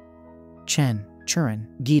rapport." Chen, Churin,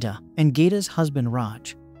 Gita, and Gita's husband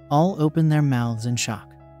Raj all opened their mouths in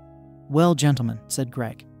shock. "Well, gentlemen," said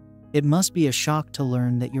Greg, "it must be a shock to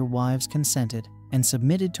learn that your wives consented and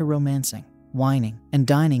submitted to romancing, whining, and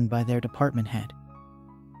dining by their department head.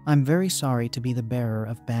 I'm very sorry to be the bearer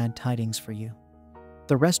of bad tidings for you."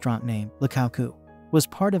 The restaurant name, Lukaku, was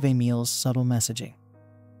part of Emil's subtle messaging.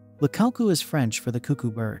 Lukaku is French for the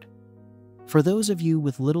cuckoo bird. For those of you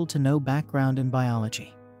with little to no background in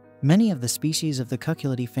biology, many of the species of the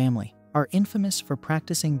cucullidae family are infamous for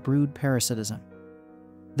practicing brood parasitism.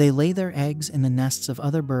 They lay their eggs in the nests of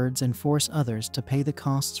other birds and force others to pay the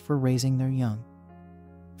costs for raising their young.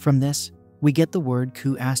 From this, we get the word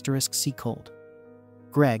 **c**.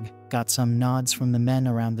 Greg got some nods from the men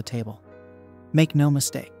around the table. Make no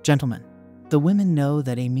mistake, gentlemen, the women know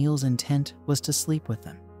that Emil's intent was to sleep with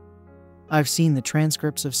them. I've seen the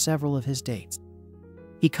transcripts of several of his dates.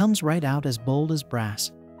 He comes right out as bold as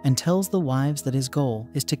brass and tells the wives that his goal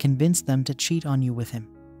is to convince them to cheat on you with him.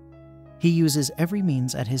 He uses every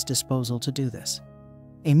means at his disposal to do this.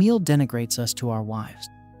 Emil denigrates us to our wives.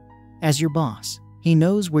 As your boss, he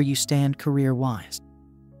knows where you stand career-wise.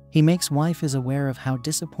 He makes wife is aware of how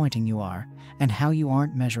disappointing you are and how you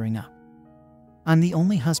aren't measuring up. I'm the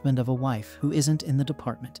only husband of a wife who isn't in the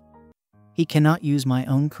department. He cannot use my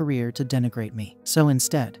own career to denigrate me, so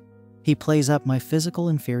instead, he plays up my physical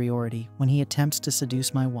inferiority when he attempts to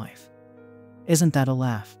seduce my wife. Isn't that a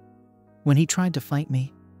laugh? When he tried to fight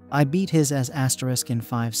me, I beat his as asterisk in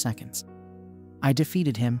 5 seconds. I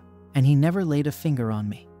defeated him, and he never laid a finger on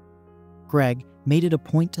me. Greg made it a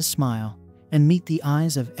point to smile and meet the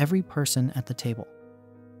eyes of every person at the table.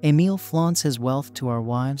 Emil flaunts his wealth to our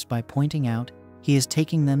wives by pointing out he is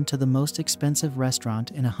taking them to the most expensive restaurant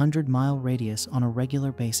in a 100-mile radius on a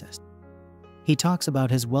regular basis. He talks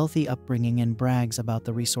about his wealthy upbringing and brags about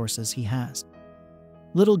the resources he has.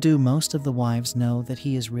 Little do most of the wives know that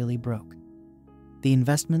he is really broke. The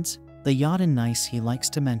investments, the yacht and nice he likes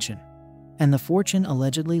to mention, and the fortune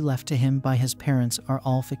allegedly left to him by his parents are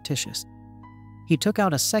all fictitious. He took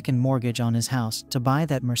out a second mortgage on his house to buy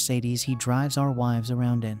that Mercedes he drives our wives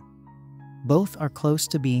around in. Both are close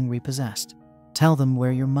to being repossessed. Tell them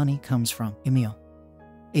where your money comes from, Emil.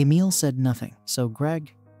 Emil said nothing, so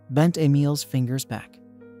Greg bent Emil's fingers back.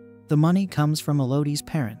 The money comes from Elodie's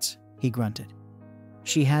parents, he grunted.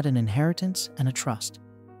 She had an inheritance and a trust.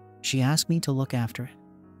 She asked me to look after it.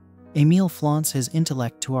 Emil flaunts his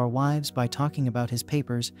intellect to our wives by talking about his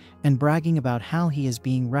papers and bragging about how he is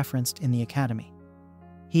being referenced in the academy.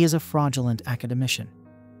 He is a fraudulent academician.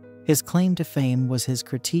 His claim to fame was his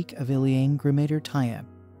critique of Ilyane Grimader Tayeb.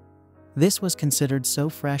 This was considered so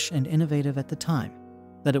fresh and innovative at the time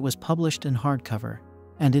that it was published in hardcover,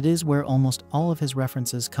 and it is where almost all of his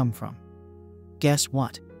references come from. Guess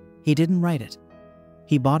what? He didn't write it.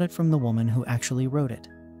 He bought it from the woman who actually wrote it,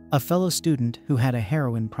 a fellow student who had a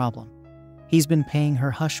heroin problem. He's been paying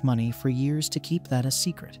her hush money for years to keep that a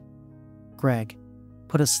secret. Greg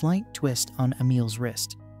put a slight twist on Emil's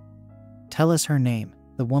wrist. Tell us her name,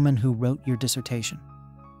 the woman who wrote your dissertation.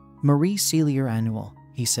 Marie Celier Annual,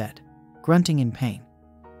 he said, grunting in pain.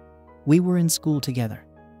 We were in school together.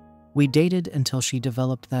 We dated until she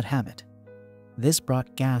developed that habit. This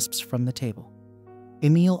brought gasps from the table.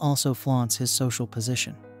 Emil also flaunts his social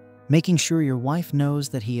position, making sure your wife knows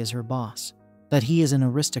that he is her boss, that he is an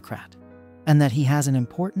aristocrat, and that he has an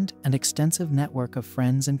important and extensive network of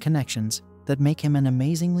friends and connections that make him an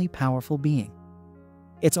amazingly powerful being.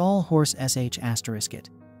 It's all horse sh**.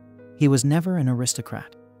 He was never an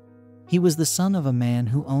aristocrat. He was the son of a man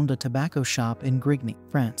who owned a tobacco shop in Grigny,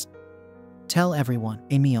 France. Tell everyone,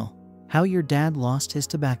 Emil, how your dad lost his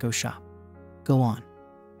tobacco shop. Go on.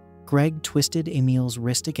 Greg twisted Emil's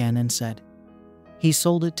wrist again and said, he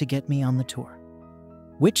sold it to get me on the tour.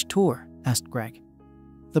 Which tour? Asked Greg.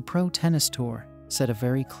 The pro tennis tour, said a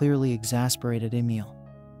very clearly exasperated Emil.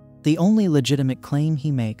 The only legitimate claim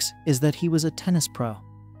he makes is that he was a tennis pro.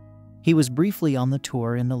 He was briefly on the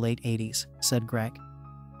tour in the late 80s, said Greg.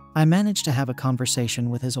 I managed to have a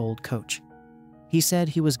conversation with his old coach. He said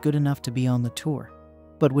he was good enough to be on the tour,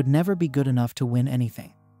 but would never be good enough to win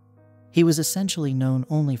anything. He was essentially known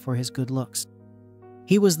only for his good looks.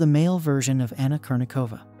 He was the male version of Anna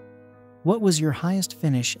Kournikova. What was your highest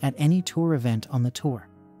finish at any tour event on the tour?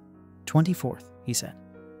 24th, he said.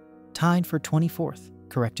 Tied for 24th,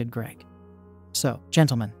 corrected Greg. So,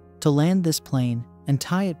 gentlemen, to land this plane and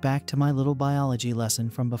tie it back to my little biology lesson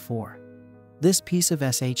from before. This piece of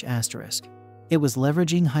sh**, it was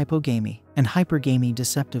leveraging hypogamy and hypergamy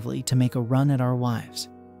deceptively to make a run at our wives.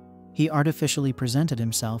 He artificially presented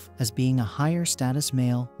himself as being a higher status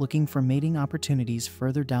male looking for mating opportunities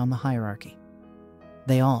further down the hierarchy.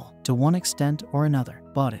 They all, to one extent or another,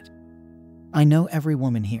 bought it. I know every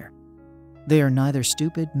woman here. They are neither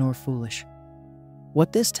stupid nor foolish.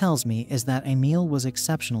 What this tells me is that Emil was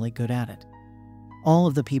exceptionally good at it. All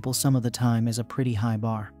of the people some of the time is a pretty high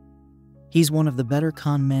bar. He's one of the better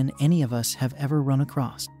con men any of us have ever run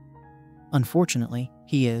across. Unfortunately,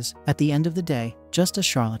 he is, at the end of the day, just a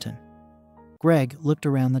charlatan. Greg looked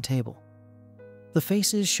around the table. The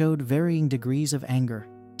faces showed varying degrees of anger,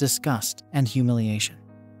 disgust, and humiliation.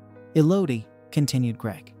 Elodie, continued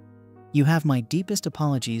Greg, you have my deepest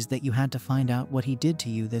apologies that you had to find out what he did to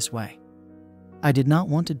you this way. I did not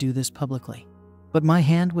want to do this publicly, but my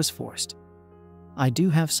hand was forced. I do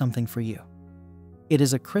have something for you. It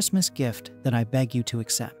is a Christmas gift that I beg you to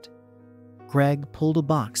accept. Greg pulled a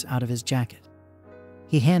box out of his jacket.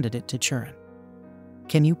 He handed it to Churin.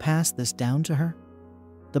 Can you pass this down to her?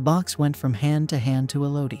 The box went from hand to hand to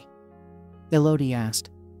Elodie. Elodie asked.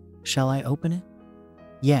 Shall I open it?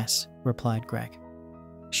 Yes, replied Greg.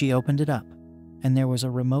 She opened it up, and there was a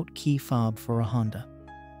remote key fob for a Honda.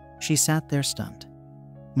 She sat there stunned.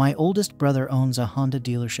 My oldest brother owns a Honda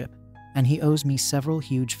dealership, and he owes me several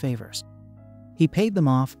huge favors. He paid them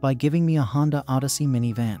off by giving me a Honda Odyssey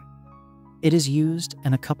minivan. It is used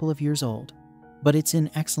and a couple of years old, but it's in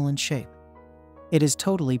excellent shape. It is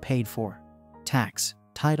totally paid for, tax,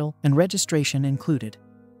 title, and registration included.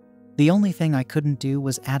 The only thing I couldn't do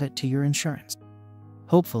was add it to your insurance.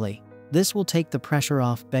 Hopefully, this will take the pressure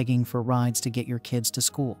off begging for rides to get your kids to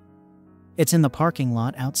school. It's in the parking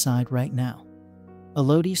lot outside right now.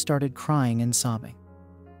 Elodie started crying and sobbing.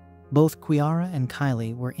 Both Kiara and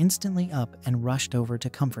Kylie were instantly up and rushed over to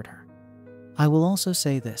comfort her. I will also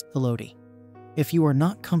say this, Elodie. If you are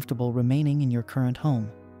not comfortable remaining in your current home,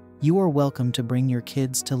 you are welcome to bring your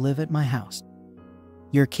kids to live at my house.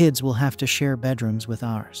 Your kids will have to share bedrooms with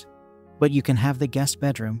ours, but you can have the guest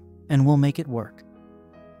bedroom and we'll make it work.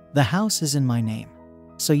 The house is in my name,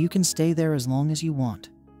 so you can stay there as long as you want,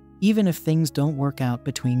 even if things don't work out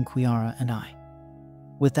between Kiara and I.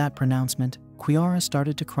 With that pronouncement, Kiara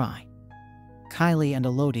started to cry. Kylie and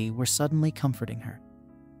Elodie were suddenly comforting her.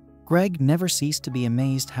 Greg never ceased to be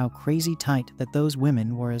amazed how crazy tight that those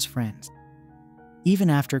women were as friends. Even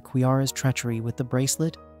after Kiara's treachery with the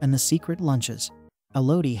bracelet and the secret lunches,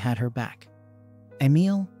 Elodie had her back.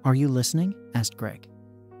 Emile, are you listening? Asked Greg.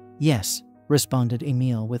 Yes, responded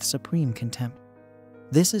Emile with supreme contempt.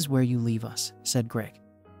 This is where you leave us, said Greg.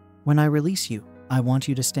 When I release you, I want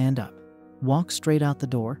you to stand up, walk straight out the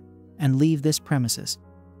door, and leave this premises.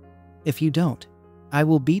 If you don't, I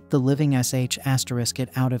will beat the living sh** it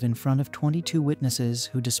out of in front of 22 witnesses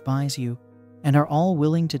who despise you and are all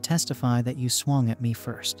willing to testify that you swung at me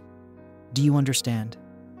first. Do you understand?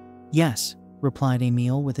 Yes, replied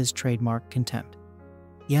Emile with his trademark contempt.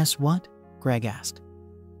 Yes, what? Greg asked.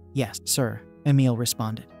 Yes, sir, Emile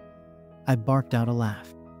responded. I barked out a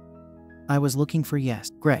laugh. I was looking for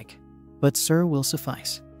yes, Greg, but sir will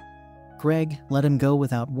suffice. Greg let him go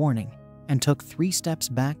without warning and took 3 steps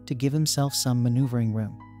back to give himself some maneuvering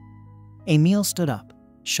room. Emile stood up,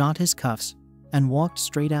 shot his cuffs, and walked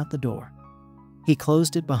straight out the door. He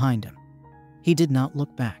closed it behind him. He did not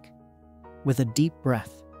look back. With a deep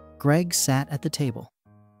breath, Greg sat at the table.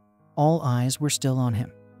 All eyes were still on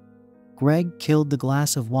him. Greg killed the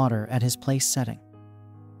glass of water at his place setting.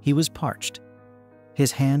 He was parched.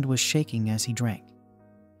 His hand was shaking as he drank.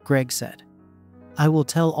 Greg said, I will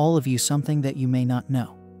tell all of you something that you may not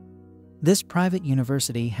know. This private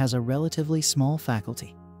university has a relatively small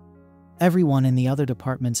faculty. Everyone in the other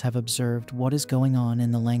departments have observed what is going on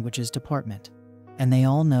in the languages department, and they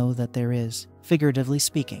all know that there is, figuratively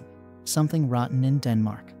speaking, something rotten in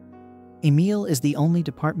Denmark. Emile is the only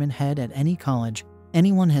department head at any college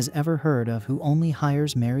anyone has ever heard of who only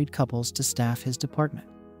hires married couples to staff his department.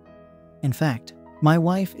 In fact, my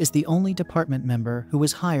wife is the only department member who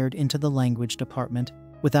was hired into the language department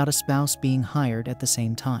without a spouse being hired at the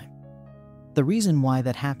same time. The reason why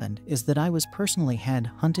that happened is that I was personally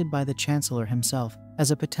head-hunted by the chancellor himself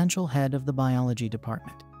as a potential head of the biology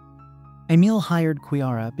department. Emile hired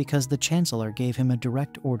Kiara because the chancellor gave him a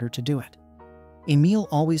direct order to do it. Emile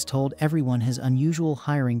always told everyone his unusual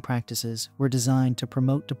hiring practices were designed to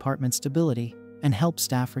promote department stability and help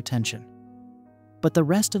staff retention. But the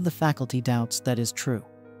rest of the faculty doubts that is true.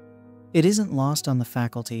 It isn't lost on the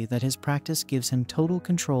faculty that his practice gives him total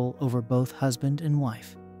control over both husband and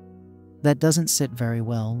wife. That doesn't sit very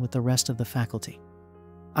well with the rest of the faculty.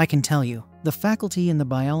 I can tell you, the faculty in the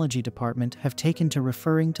biology department have taken to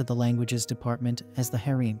referring to the languages department as the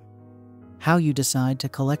harem. How you decide to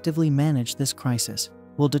collectively manage this crisis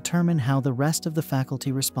will determine how the rest of the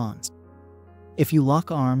faculty responds. If you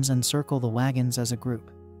lock arms and circle the wagons as a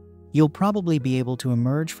group, you'll probably be able to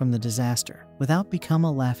emerge from the disaster without become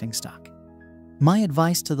a laughingstock. My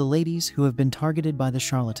advice to the ladies who have been targeted by the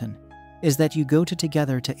charlatan is that you go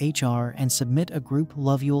together to HR and submit a group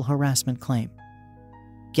lovule harassment claim.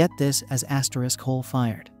 Get this as *hole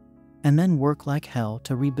fired, and then work like hell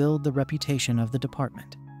to rebuild the reputation of the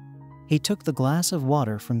department. He took the glass of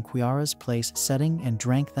water from Kiara's place setting and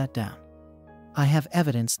drank that down. I have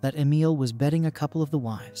evidence that Emile was bedding a couple of the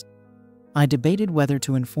wives. I debated whether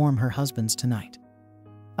to inform her husbands tonight.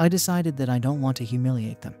 I decided that I don't want to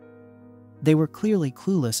humiliate them. They were clearly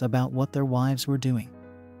clueless about what their wives were doing.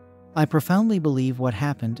 I profoundly believe what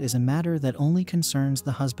happened is a matter that only concerns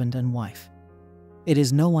the husband and wife. It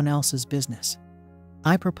is no one else's business.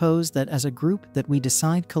 I propose that as a group that we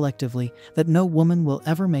decide collectively that no woman will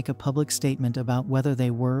ever make a public statement about whether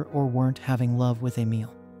they were or weren't having love with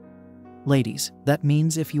Emile. Ladies, that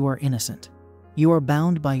means if you are innocent. You are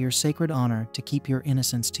bound by your sacred honor to keep your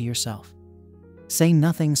innocence to yourself. Say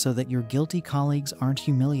nothing so that your guilty colleagues aren't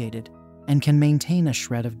humiliated and can maintain a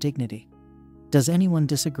shred of dignity. Does anyone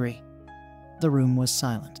disagree?" The room was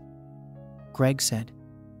silent. Greg said,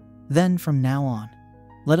 "Then from now on,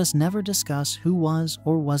 let us never discuss who was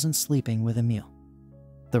or wasn't sleeping with Emil."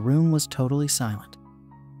 The room was totally silent.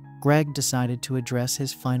 Greg decided to address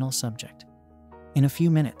his final subject. "In a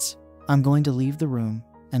few minutes, I'm going to leave the room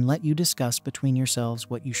and let you discuss between yourselves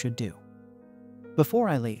what you should do. Before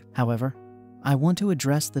I leave, however, I want to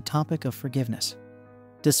address the topic of forgiveness.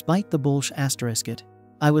 Despite the bullsh asterisk it,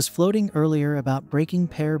 I was floating earlier about breaking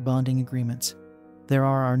pair bonding agreements. There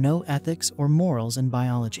are no ethics or morals in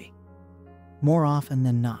biology. More often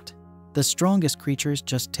than not, the strongest creatures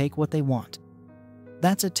just take what they want.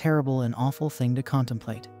 That's a terrible and awful thing to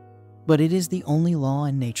contemplate, but it is the only law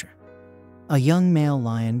in nature. A young male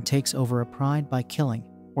lion takes over a pride by killing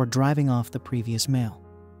or driving off the previous male.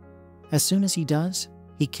 As soon as he does,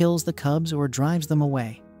 he kills the cubs or drives them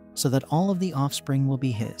away so that all of the offspring will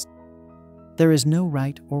be his. There is no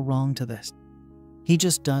right or wrong to this. He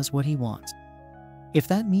just does what he wants. If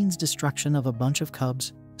that means destruction of a bunch of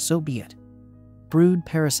cubs, so be it. Brood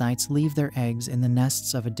parasites leave their eggs in the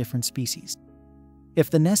nests of a different species. If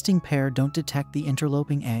the nesting pair don't detect the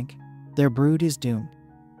interloping egg, their brood is doomed.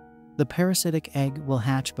 The parasitic egg will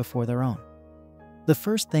hatch before their own. The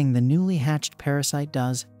first thing the newly hatched parasite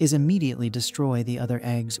does is immediately destroy the other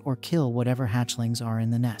eggs or kill whatever hatchlings are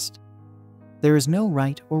in the nest. There is no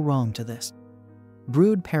right or wrong to this.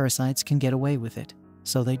 Brood parasites can get away with it,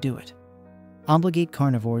 so they do it. Obligate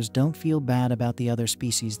carnivores don't feel bad about the other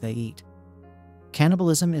species they eat.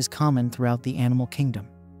 Cannibalism is common throughout the animal kingdom,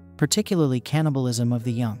 particularly cannibalism of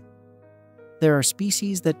the young. There are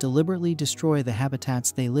species that deliberately destroy the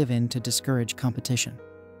habitats they live in to discourage competition.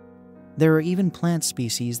 There are even plant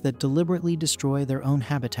species that deliberately destroy their own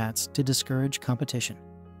habitats to discourage competition.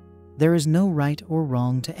 There is no right or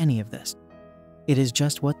wrong to any of this. It is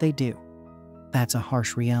just what they do. That's a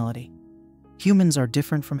harsh reality. Humans are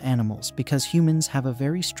different from animals because humans have a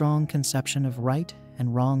very strong conception of right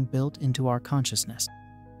and wrong built into our consciousness.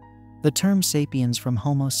 The term sapiens from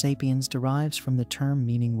Homo sapiens derives from the term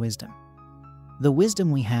meaning wisdom. The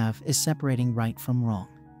wisdom we have is separating right from wrong.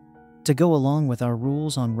 To go along with our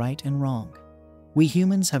rules on right and wrong, we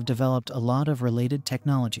humans have developed a lot of related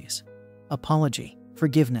technologies: apology,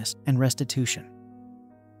 forgiveness, and restitution.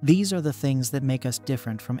 These are the things that make us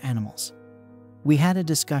different from animals. We had a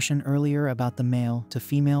discussion earlier about the male to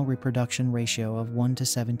female reproduction ratio of 1 to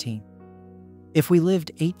 17. If we lived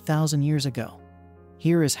 8,000 years ago,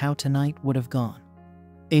 here is how tonight would have gone.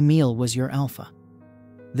 Emil was your alpha.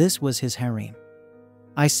 This was his harem.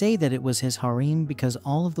 I say that it was his harem because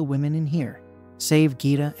all of the women in here, save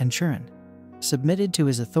Gita and Churin, submitted to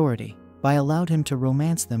his authority by allowed him to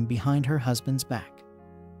romance them behind her husband's back.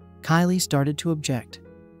 Kylie started to object,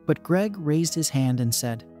 but Greg raised his hand and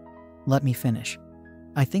said, "Let me finish.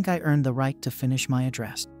 I think I earned the right to finish my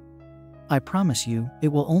address. I promise you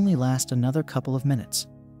it will only last another couple of minutes."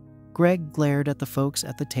 Greg glared at the folks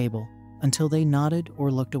at the table until they nodded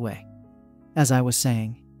or looked away. As I was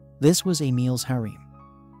saying, this was Emil's harem.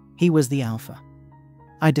 He was the alpha.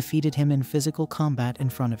 I defeated him in physical combat in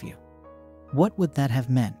front of you. What would that have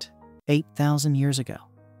meant 8,000 years ago?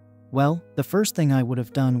 Well, the first thing I would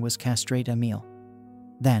have done was castrate Emil.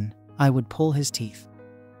 Then, I would pull his teeth.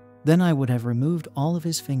 Then I would have removed all of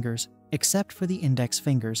his fingers except for the index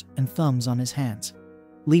fingers and thumbs on his hands,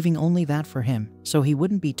 leaving only that for him so he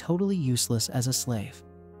wouldn't be totally useless as a slave.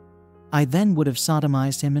 I then would have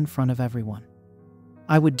sodomized him in front of everyone.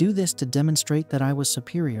 I would do this to demonstrate that I was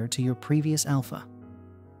superior to your previous alpha.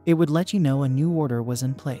 It would let you know a new order was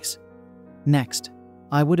in place. Next,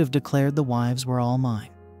 I would have declared the wives were all mine.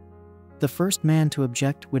 The first man to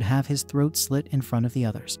object would have his throat slit in front of the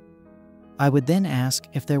others. I would then ask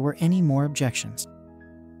if there were any more objections.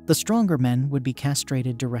 The stronger men would be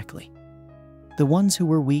castrated directly. The ones who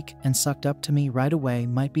were weak and sucked up to me right away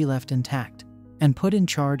might be left intact and put in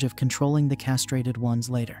charge of controlling the castrated ones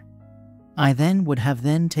later. I then would have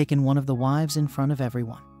taken one of the wives in front of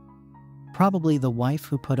everyone. Probably the wife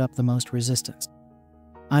who put up the most resistance.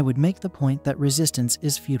 I would make the point that resistance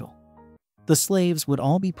is futile. The slaves would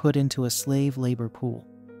all be put into a slave labor pool.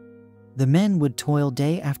 The men would toil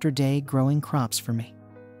day after day growing crops for me.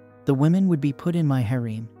 The women would be put in my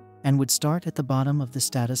harem and would start at the bottom of the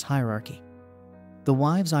status hierarchy. The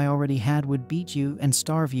wives I already had would beat you and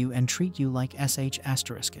starve you and treat you like sh**.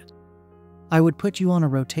 I would put you on a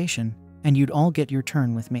rotation and you'd all get your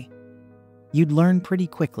turn with me. You'd learn pretty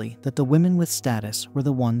quickly that the women with status were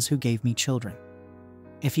the ones who gave me children.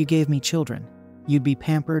 If you gave me children, You'd be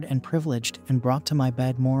pampered and privileged and brought to my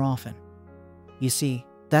bed more often. You see,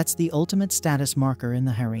 that's the ultimate status marker in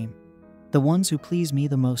the harem. The ones who please me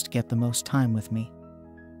the most get the most time with me.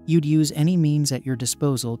 You'd use any means at your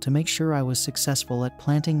disposal to make sure I was successful at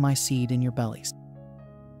planting my seed in your bellies.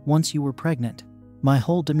 Once you were pregnant, my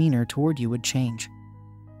whole demeanor toward you would change.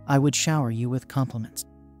 I would shower you with compliments.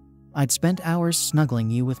 I'd spent hours snuggling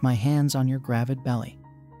you with my hands on your gravid belly,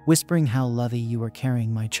 whispering how lovey you were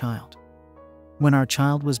carrying my child. When our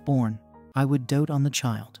child was born, I would dote on the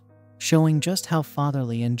child, showing just how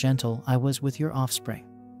fatherly and gentle I was with your offspring.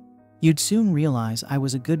 You'd soon realize I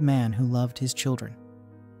was a good man who loved his children.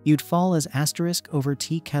 You'd fall as asterisk over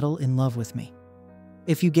tea kettle in love with me.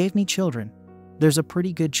 If you gave me children, there's a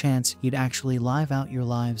pretty good chance you'd actually live out your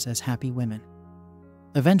lives as happy women.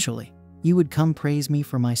 Eventually, you would come praise me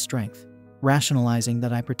for my strength, rationalizing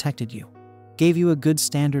that I protected you, gave you a good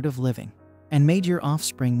standard of living, and made your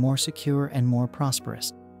offspring more secure and more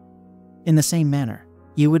prosperous. In the same manner,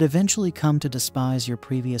 you would eventually come to despise your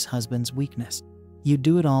previous husband's weakness. You'd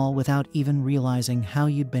do it all without even realizing how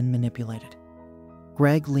you'd been manipulated.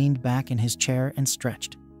 Greg leaned back in his chair and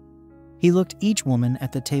stretched. He looked each woman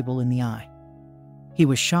at the table in the eye. He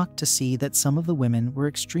was shocked to see that some of the women were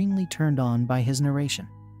extremely turned on by his narration.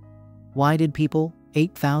 Why did people,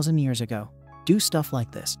 8,000 years ago, do stuff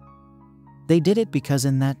like this? They did it because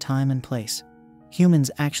in that time and place,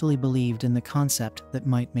 humans actually believed in the concept that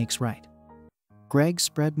might makes right. Greg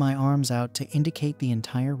spread my arms out to indicate the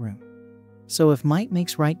entire room. So if might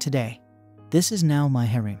makes right today, this is now my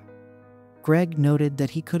harem. Greg noted that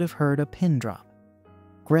he could have heard a pin drop.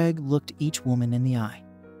 Greg looked each woman in the eye.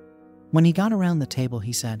 When he got around the table,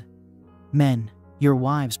 he said, "Men, your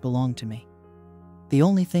wives belong to me. The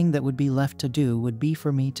only thing that would be left to do would be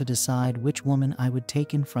for me to decide which woman I would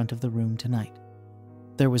take in front of the room tonight."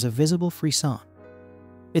 There was a visible frisson.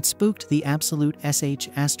 It spooked the absolute ***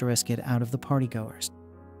 out of the partygoers.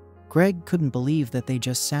 Greg couldn't believe that they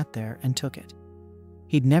just sat there and took it.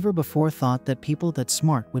 He'd never before thought that people that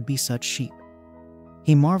smart would be such sheep.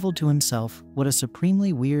 He marveled to himself what a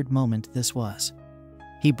supremely weird moment this was.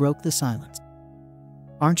 He broke the silence.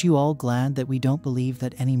 "Aren't you all glad that we don't believe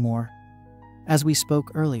that anymore? As we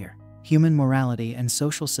spoke earlier, human morality and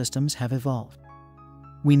social systems have evolved.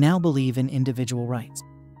 We now believe in individual rights.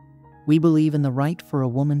 We believe in the right for a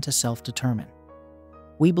woman to self-determine.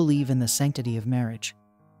 We believe in the sanctity of marriage.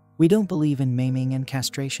 We don't believe in maiming and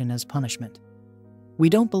castration as punishment. We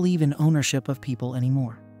don't believe in ownership of people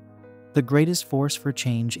anymore." The greatest force for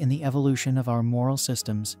change in the evolution of our moral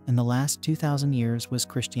systems in the last 2,000 years was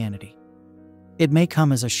Christianity. It may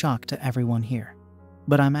come as a shock to everyone here,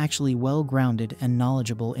 but I'm actually well-grounded and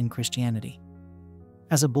knowledgeable in Christianity.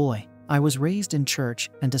 As a boy, I was raised in church,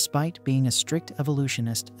 and despite being a strict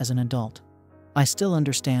evolutionist as an adult, I still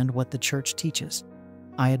understand what the church teaches.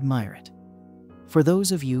 I admire it. For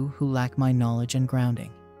those of you who lack my knowledge and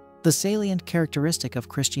grounding, the salient characteristic of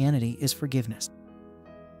Christianity is forgiveness.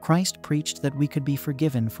 Christ preached that we could be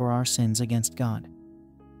forgiven for our sins against God.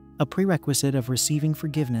 A prerequisite of receiving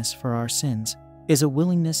forgiveness for our sins is a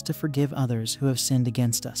willingness to forgive others who have sinned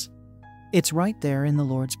against us. It's right there in the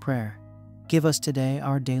Lord's Prayer. "Give us today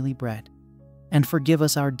our daily bread, and forgive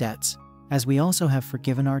us our debts, as we also have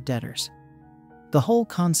forgiven our debtors." The whole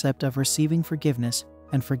concept of receiving forgiveness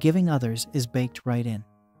and forgiving others is baked right in.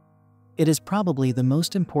 It is probably the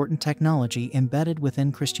most important technology embedded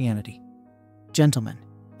within Christianity. Gentlemen,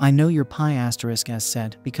 I know your pi asterisk as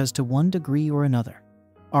said because to one degree or another,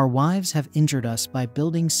 our wives have injured us by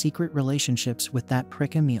building secret relationships with that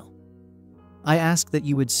prick Emile. I ask that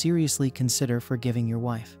you would seriously consider forgiving your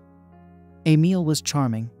wife. Emile was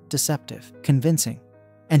charming, deceptive, convincing,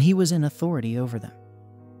 and he was in authority over them.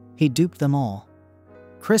 He duped them all.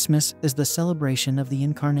 Christmas is the celebration of the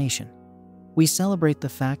Incarnation. We celebrate the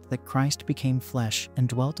fact that Christ became flesh and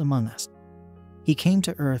dwelt among us. He came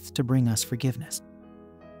to earth to bring us forgiveness.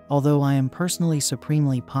 Although I am personally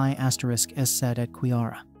supremely pi asterisk as said at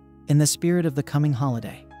Quiara, in the spirit of the coming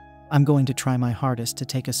holiday, I'm going to try my hardest to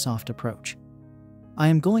take a soft approach. I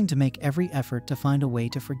am going to make every effort to find a way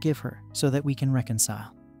to forgive her so that we can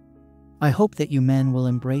reconcile. I hope that you men will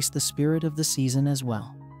embrace the spirit of the season as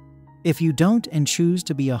well. If you don't and choose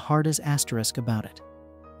to be a hard as asterisk about it,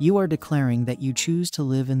 you are declaring that you choose to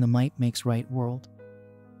live in the might makes right world.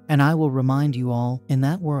 And I will remind you all, in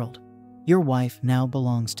that world, your wife now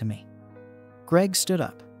belongs to me. Greg stood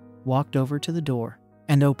up, walked over to the door,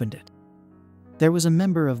 and opened it. There was a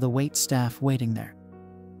member of the wait staff waiting there.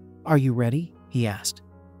 "Are you ready?" he asked.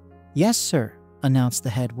 "Yes, sir," announced the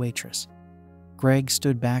head waitress. Greg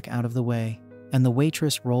stood back out of the way, and the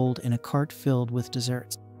waitress rolled in a cart filled with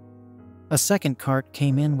desserts. A second cart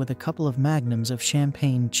came in with a couple of magnums of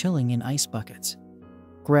champagne chilling in ice buckets.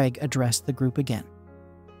 Greg addressed the group again.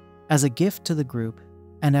 As a gift to the group,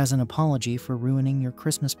 and as an apology for ruining your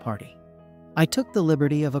Christmas party, I took the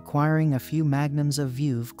liberty of acquiring a few magnums of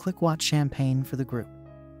Veuve Clicquot champagne for the group.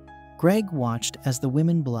 Greg watched as the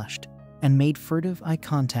women blushed and made furtive eye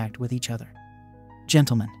contact with each other.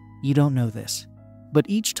 Gentlemen, you don't know this, but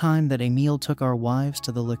each time that Emile took our wives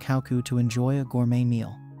to the Le Caucou to enjoy a gourmet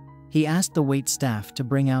meal, he asked the wait staff to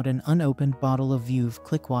bring out an unopened bottle of Veuve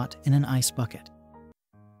Clicquot in an ice bucket.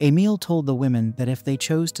 Emile told the women that if they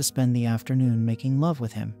chose to spend the afternoon making love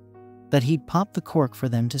with him, that he'd pop the cork for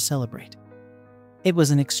them to celebrate. It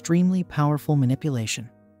was an extremely powerful manipulation,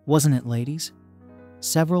 wasn't it, ladies?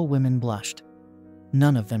 Several women blushed.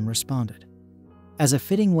 None of them responded. As a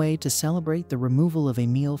fitting way to celebrate the removal of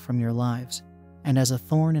Emile from your lives, and as a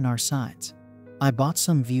thorn in our sides, I bought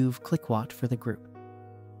some Veuve Clicquot for the group.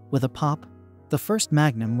 With a pop, the first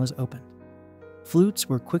magnum was opened. Flutes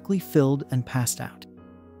were quickly filled and passed out.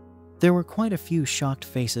 There were quite a few shocked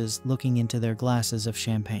faces looking into their glasses of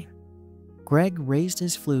champagne. Greg raised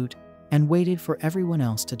his flute and waited for everyone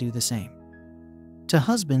else to do the same. To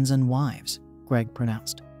husbands and wives, Greg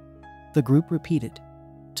pronounced. The group repeated,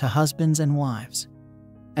 to husbands and wives.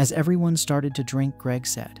 As everyone started to drink, Greg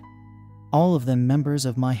said, all of them members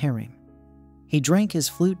of my harem. He drank his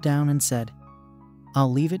flute down and said,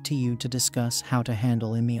 I'll leave it to you to discuss how to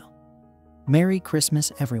handle Emile. Merry Christmas,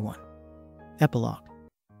 everyone. Epilogue.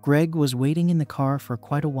 Greg was waiting in the car for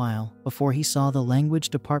quite a while before he saw the language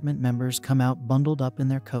department members come out bundled up in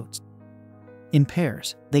their coats. In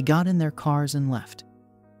pairs, they got in their cars and left.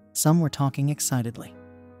 Some were talking excitedly.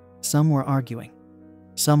 Some were arguing.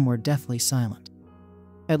 Some were deathly silent.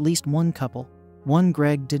 At least one couple, one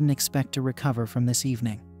Greg didn't expect to recover from this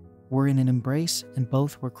evening, were in an embrace and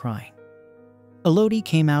both were crying. Elodie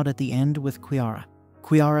came out at the end with Chiara.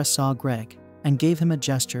 Chiara saw Greg and gave him a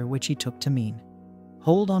gesture which he took to mean,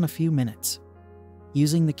 hold on a few minutes.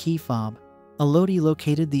 Using the key fob, Elodie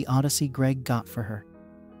located the Odyssey Greg got for her.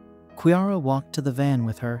 Chiara walked to the van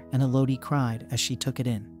with her and Elodie cried as she took it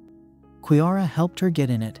in. Chiara helped her get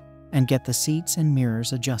in it and get the seats and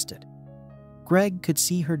mirrors adjusted. Greg could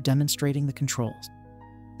see her demonstrating the controls.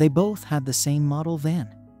 They both had the same model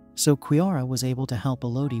van, so Chiara was able to help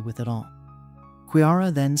Elodie with it all.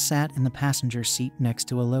 Chiara then sat in the passenger seat next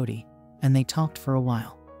to Elodie, and they talked for a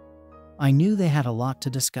while. I knew they had a lot to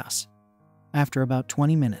discuss. After about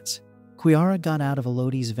 20 minutes, Chiara got out of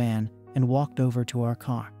Elodie's van and walked over to our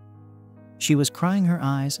car. She was crying her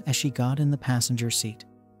eyes as she got in the passenger seat.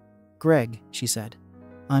 Greg, she said,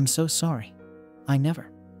 I'm so sorry. I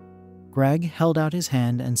never. Greg held out his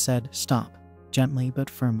hand and said, stop, gently but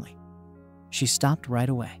firmly. She stopped right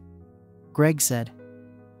away. Greg said,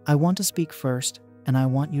 I want to speak first, and I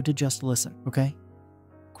want you to just listen, okay?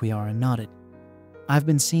 Chiara nodded. I've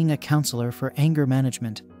been seeing a counselor for anger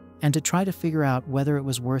management and to try to figure out whether it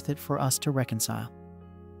was worth it for us to reconcile.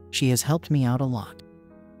 She has helped me out a lot.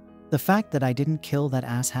 The fact that I didn't kill that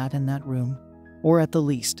asshat in that room, or at the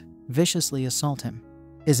least, viciously assault him,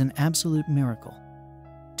 is an absolute miracle.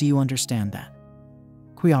 Do you understand that?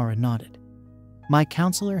 Chiara nodded. My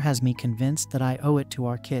counselor has me convinced that I owe it to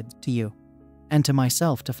our kids, to you, and to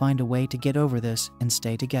myself to find a way to get over this and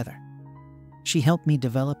stay together. She helped me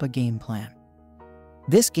develop a game plan.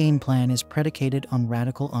 This game plan is predicated on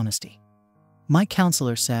radical honesty. My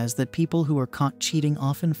counselor says that people who are caught cheating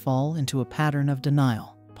often fall into a pattern of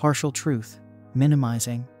denial, partial truth,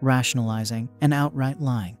 minimizing, rationalizing, and outright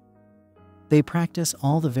lying. They practice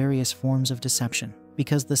all the various forms of deception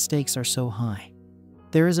because the stakes are so high.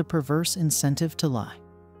 There is a perverse incentive to lie.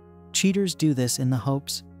 Cheaters do this in the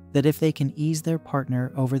hopes that if they can ease their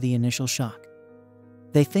partner over the initial shock,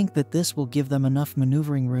 they think that this will give them enough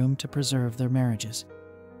maneuvering room to preserve their marriages.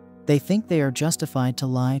 They think they are justified to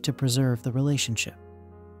lie to preserve the relationship.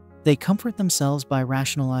 They comfort themselves by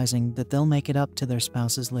rationalizing that they'll make it up to their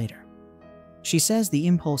spouses later. She says the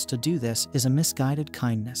impulse to do this is a misguided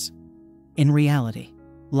kindness. In reality,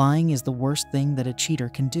 lying is the worst thing that a cheater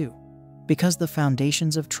can do, because the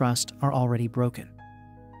foundations of trust are already broken.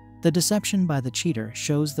 The deception by the cheater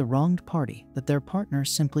shows the wronged party that their partner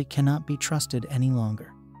simply cannot be trusted any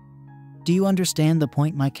longer. Do you understand the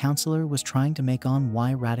point my counselor was trying to make on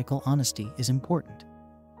why radical honesty is important?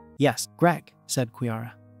 Yes, Greg, said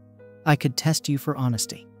Chiara. I could test you for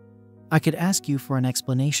honesty. I could ask you for an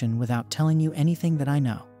explanation without telling you anything that I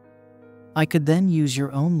know. I could then use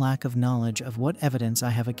your own lack of knowledge of what evidence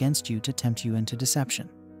I have against you to tempt you into deception.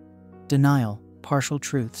 Denial, partial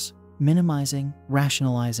truths, minimizing,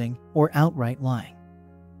 rationalizing, or outright lying.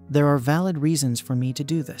 There are valid reasons for me to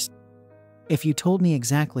do this. If you told me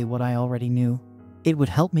exactly what I already knew, it would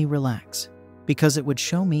help me relax, because it would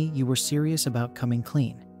show me you were serious about coming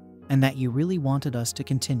clean, and that you really wanted us to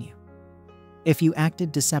continue. If you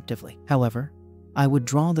acted deceptively, however, I would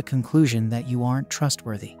draw the conclusion that you aren't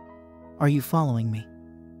trustworthy. Are you following me?"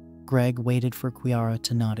 Greg waited for Kiara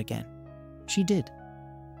to nod again. She did.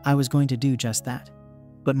 I was going to do just that,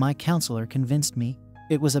 but my counselor convinced me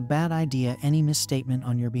it was a bad idea. Any misstatement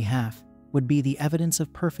on your behalf would be the evidence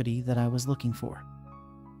of perfidy that I was looking for.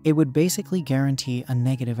 It would basically guarantee a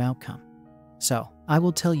negative outcome. So, I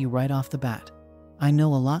will tell you right off the bat, I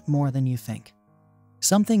know a lot more than you think.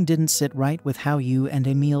 Something didn't sit right with how you and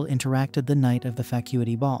Emile interacted the night of the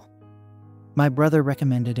vacuity ball. My brother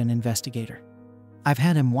recommended an investigator. I've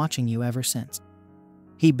had him watching you ever since.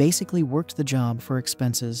 He basically worked the job for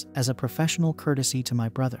expenses as a professional courtesy to my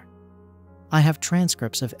brother. I have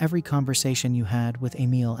transcripts of every conversation you had with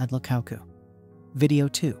Emile at Lukaku. Video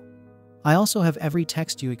 2. I also have every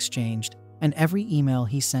text you exchanged and every email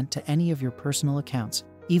he sent to any of your personal accounts,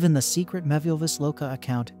 even the secret Mevilvis Loca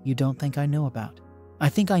account you don't think I know about. I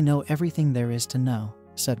think I know everything there is to know,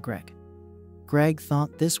 said Greg. Greg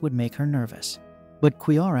thought this would make her nervous, but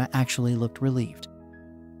Kiara actually looked relieved.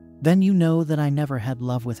 Then you know that I never had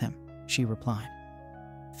love with him, she replied.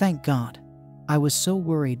 Thank God. I was so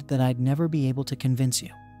worried that I'd never be able to convince you.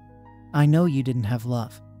 I know you didn't have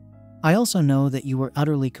love. I also know that you were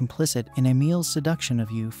utterly complicit in Emile's seduction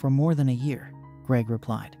of you for more than a year, Greg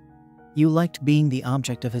replied. You liked being the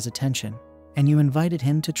object of his attention, and you invited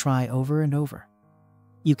him to try over and over.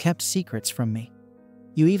 You kept secrets from me.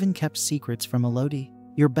 You even kept secrets from Elodie,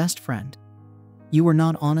 your best friend. You were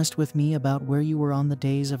not honest with me about where you were on the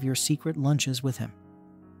days of your secret lunches with him.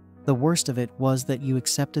 The worst of it was that you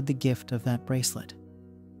accepted the gift of that bracelet.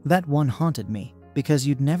 That one haunted me because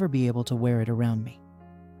you'd never be able to wear it around me.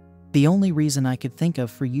 The only reason I could think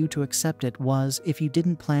of for you to accept it was if you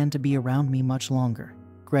didn't plan to be around me much longer,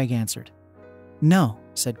 Greg answered. No,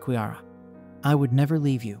 said Kiara. I would never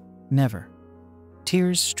leave you, never.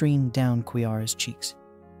 Tears streamed down Kiara's cheeks.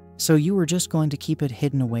 So you were just going to keep it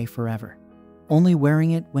hidden away forever, only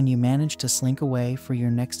wearing it when you managed to slink away for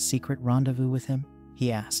your next secret rendezvous with him?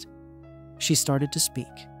 He asked. She started to speak,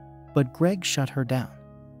 but Greg shut her down.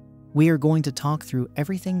 We are going to talk through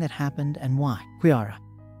everything that happened and why. Kiara,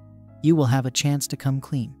 you will have a chance to come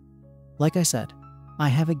clean. Like I said, I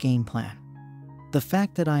have a game plan. The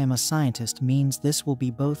fact that I am a scientist means this will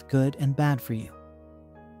be both good and bad for you.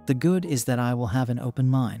 The good is that I will have an open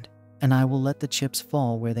mind, and I will let the chips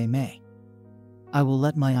fall where they may. I will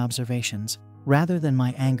let my observations, rather than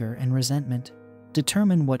my anger and resentment,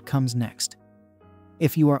 determine what comes next.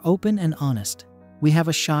 If you are open and honest, we have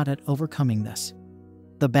a shot at overcoming this.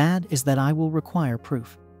 The bad is that I will require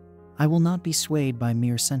proof. I will not be swayed by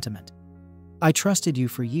mere sentiment. I trusted you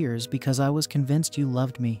for years because I was convinced you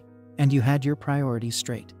loved me and you had your priorities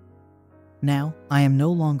straight. Now, I am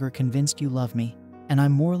no longer convinced you love me, and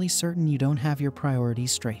I'm morally certain you don't have your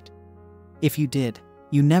priorities straight. If you did,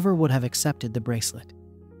 you never would have accepted the bracelet.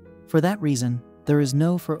 For that reason, there is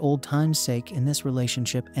no for old time's sake in this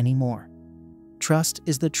relationship anymore. Trust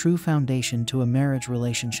is the true foundation to a marriage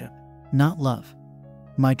relationship, not love.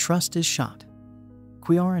 My trust is shot.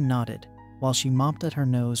 Kiara nodded while she mopped at her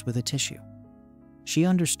nose with a tissue. She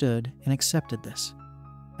understood and accepted this.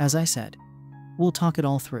 As I said, we'll talk it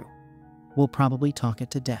all through. We'll probably talk it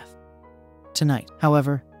to death. Tonight,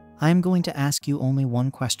 however, I am going to ask you only one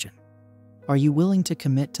question. Are you willing to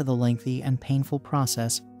commit to the lengthy and painful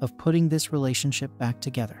process of putting this relationship back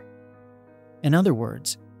together? In other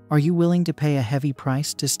words, are you willing to pay a heavy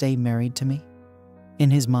price to stay married to me? In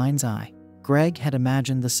his mind's eye, Greg had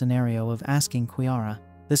imagined the scenario of asking Kiara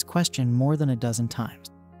this question more than a dozen times.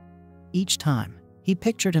 Each time, he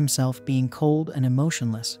pictured himself being cold and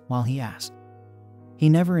emotionless while he asked. He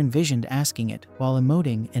never envisioned asking it while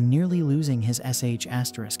emoting and nearly losing his sh**.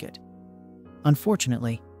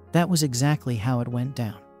 Unfortunately, that was exactly how it went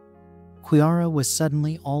down. Kiara was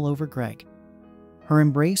suddenly all over Greg. Her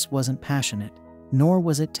embrace wasn't passionate, nor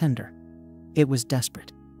was it tender. It was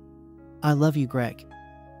desperate. I love you, Greg.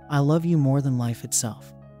 I love you more than life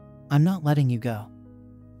itself. I'm not letting you go.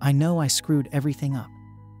 I know I screwed everything up.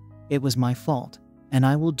 It was my fault, and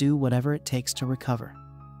I will do whatever it takes to recover.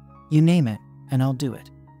 You name it, and I'll do it.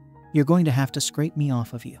 You're going to have to scrape me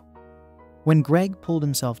off of you. When Greg pulled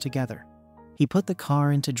himself together, he put the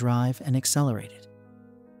car into drive and accelerated.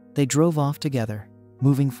 They drove off together,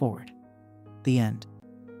 moving forward. The end.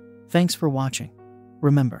 Thanks for watching.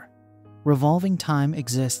 Remember, Revolving Time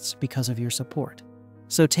exists because of your support.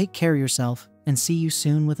 So take care of yourself and see you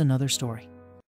soon with another story.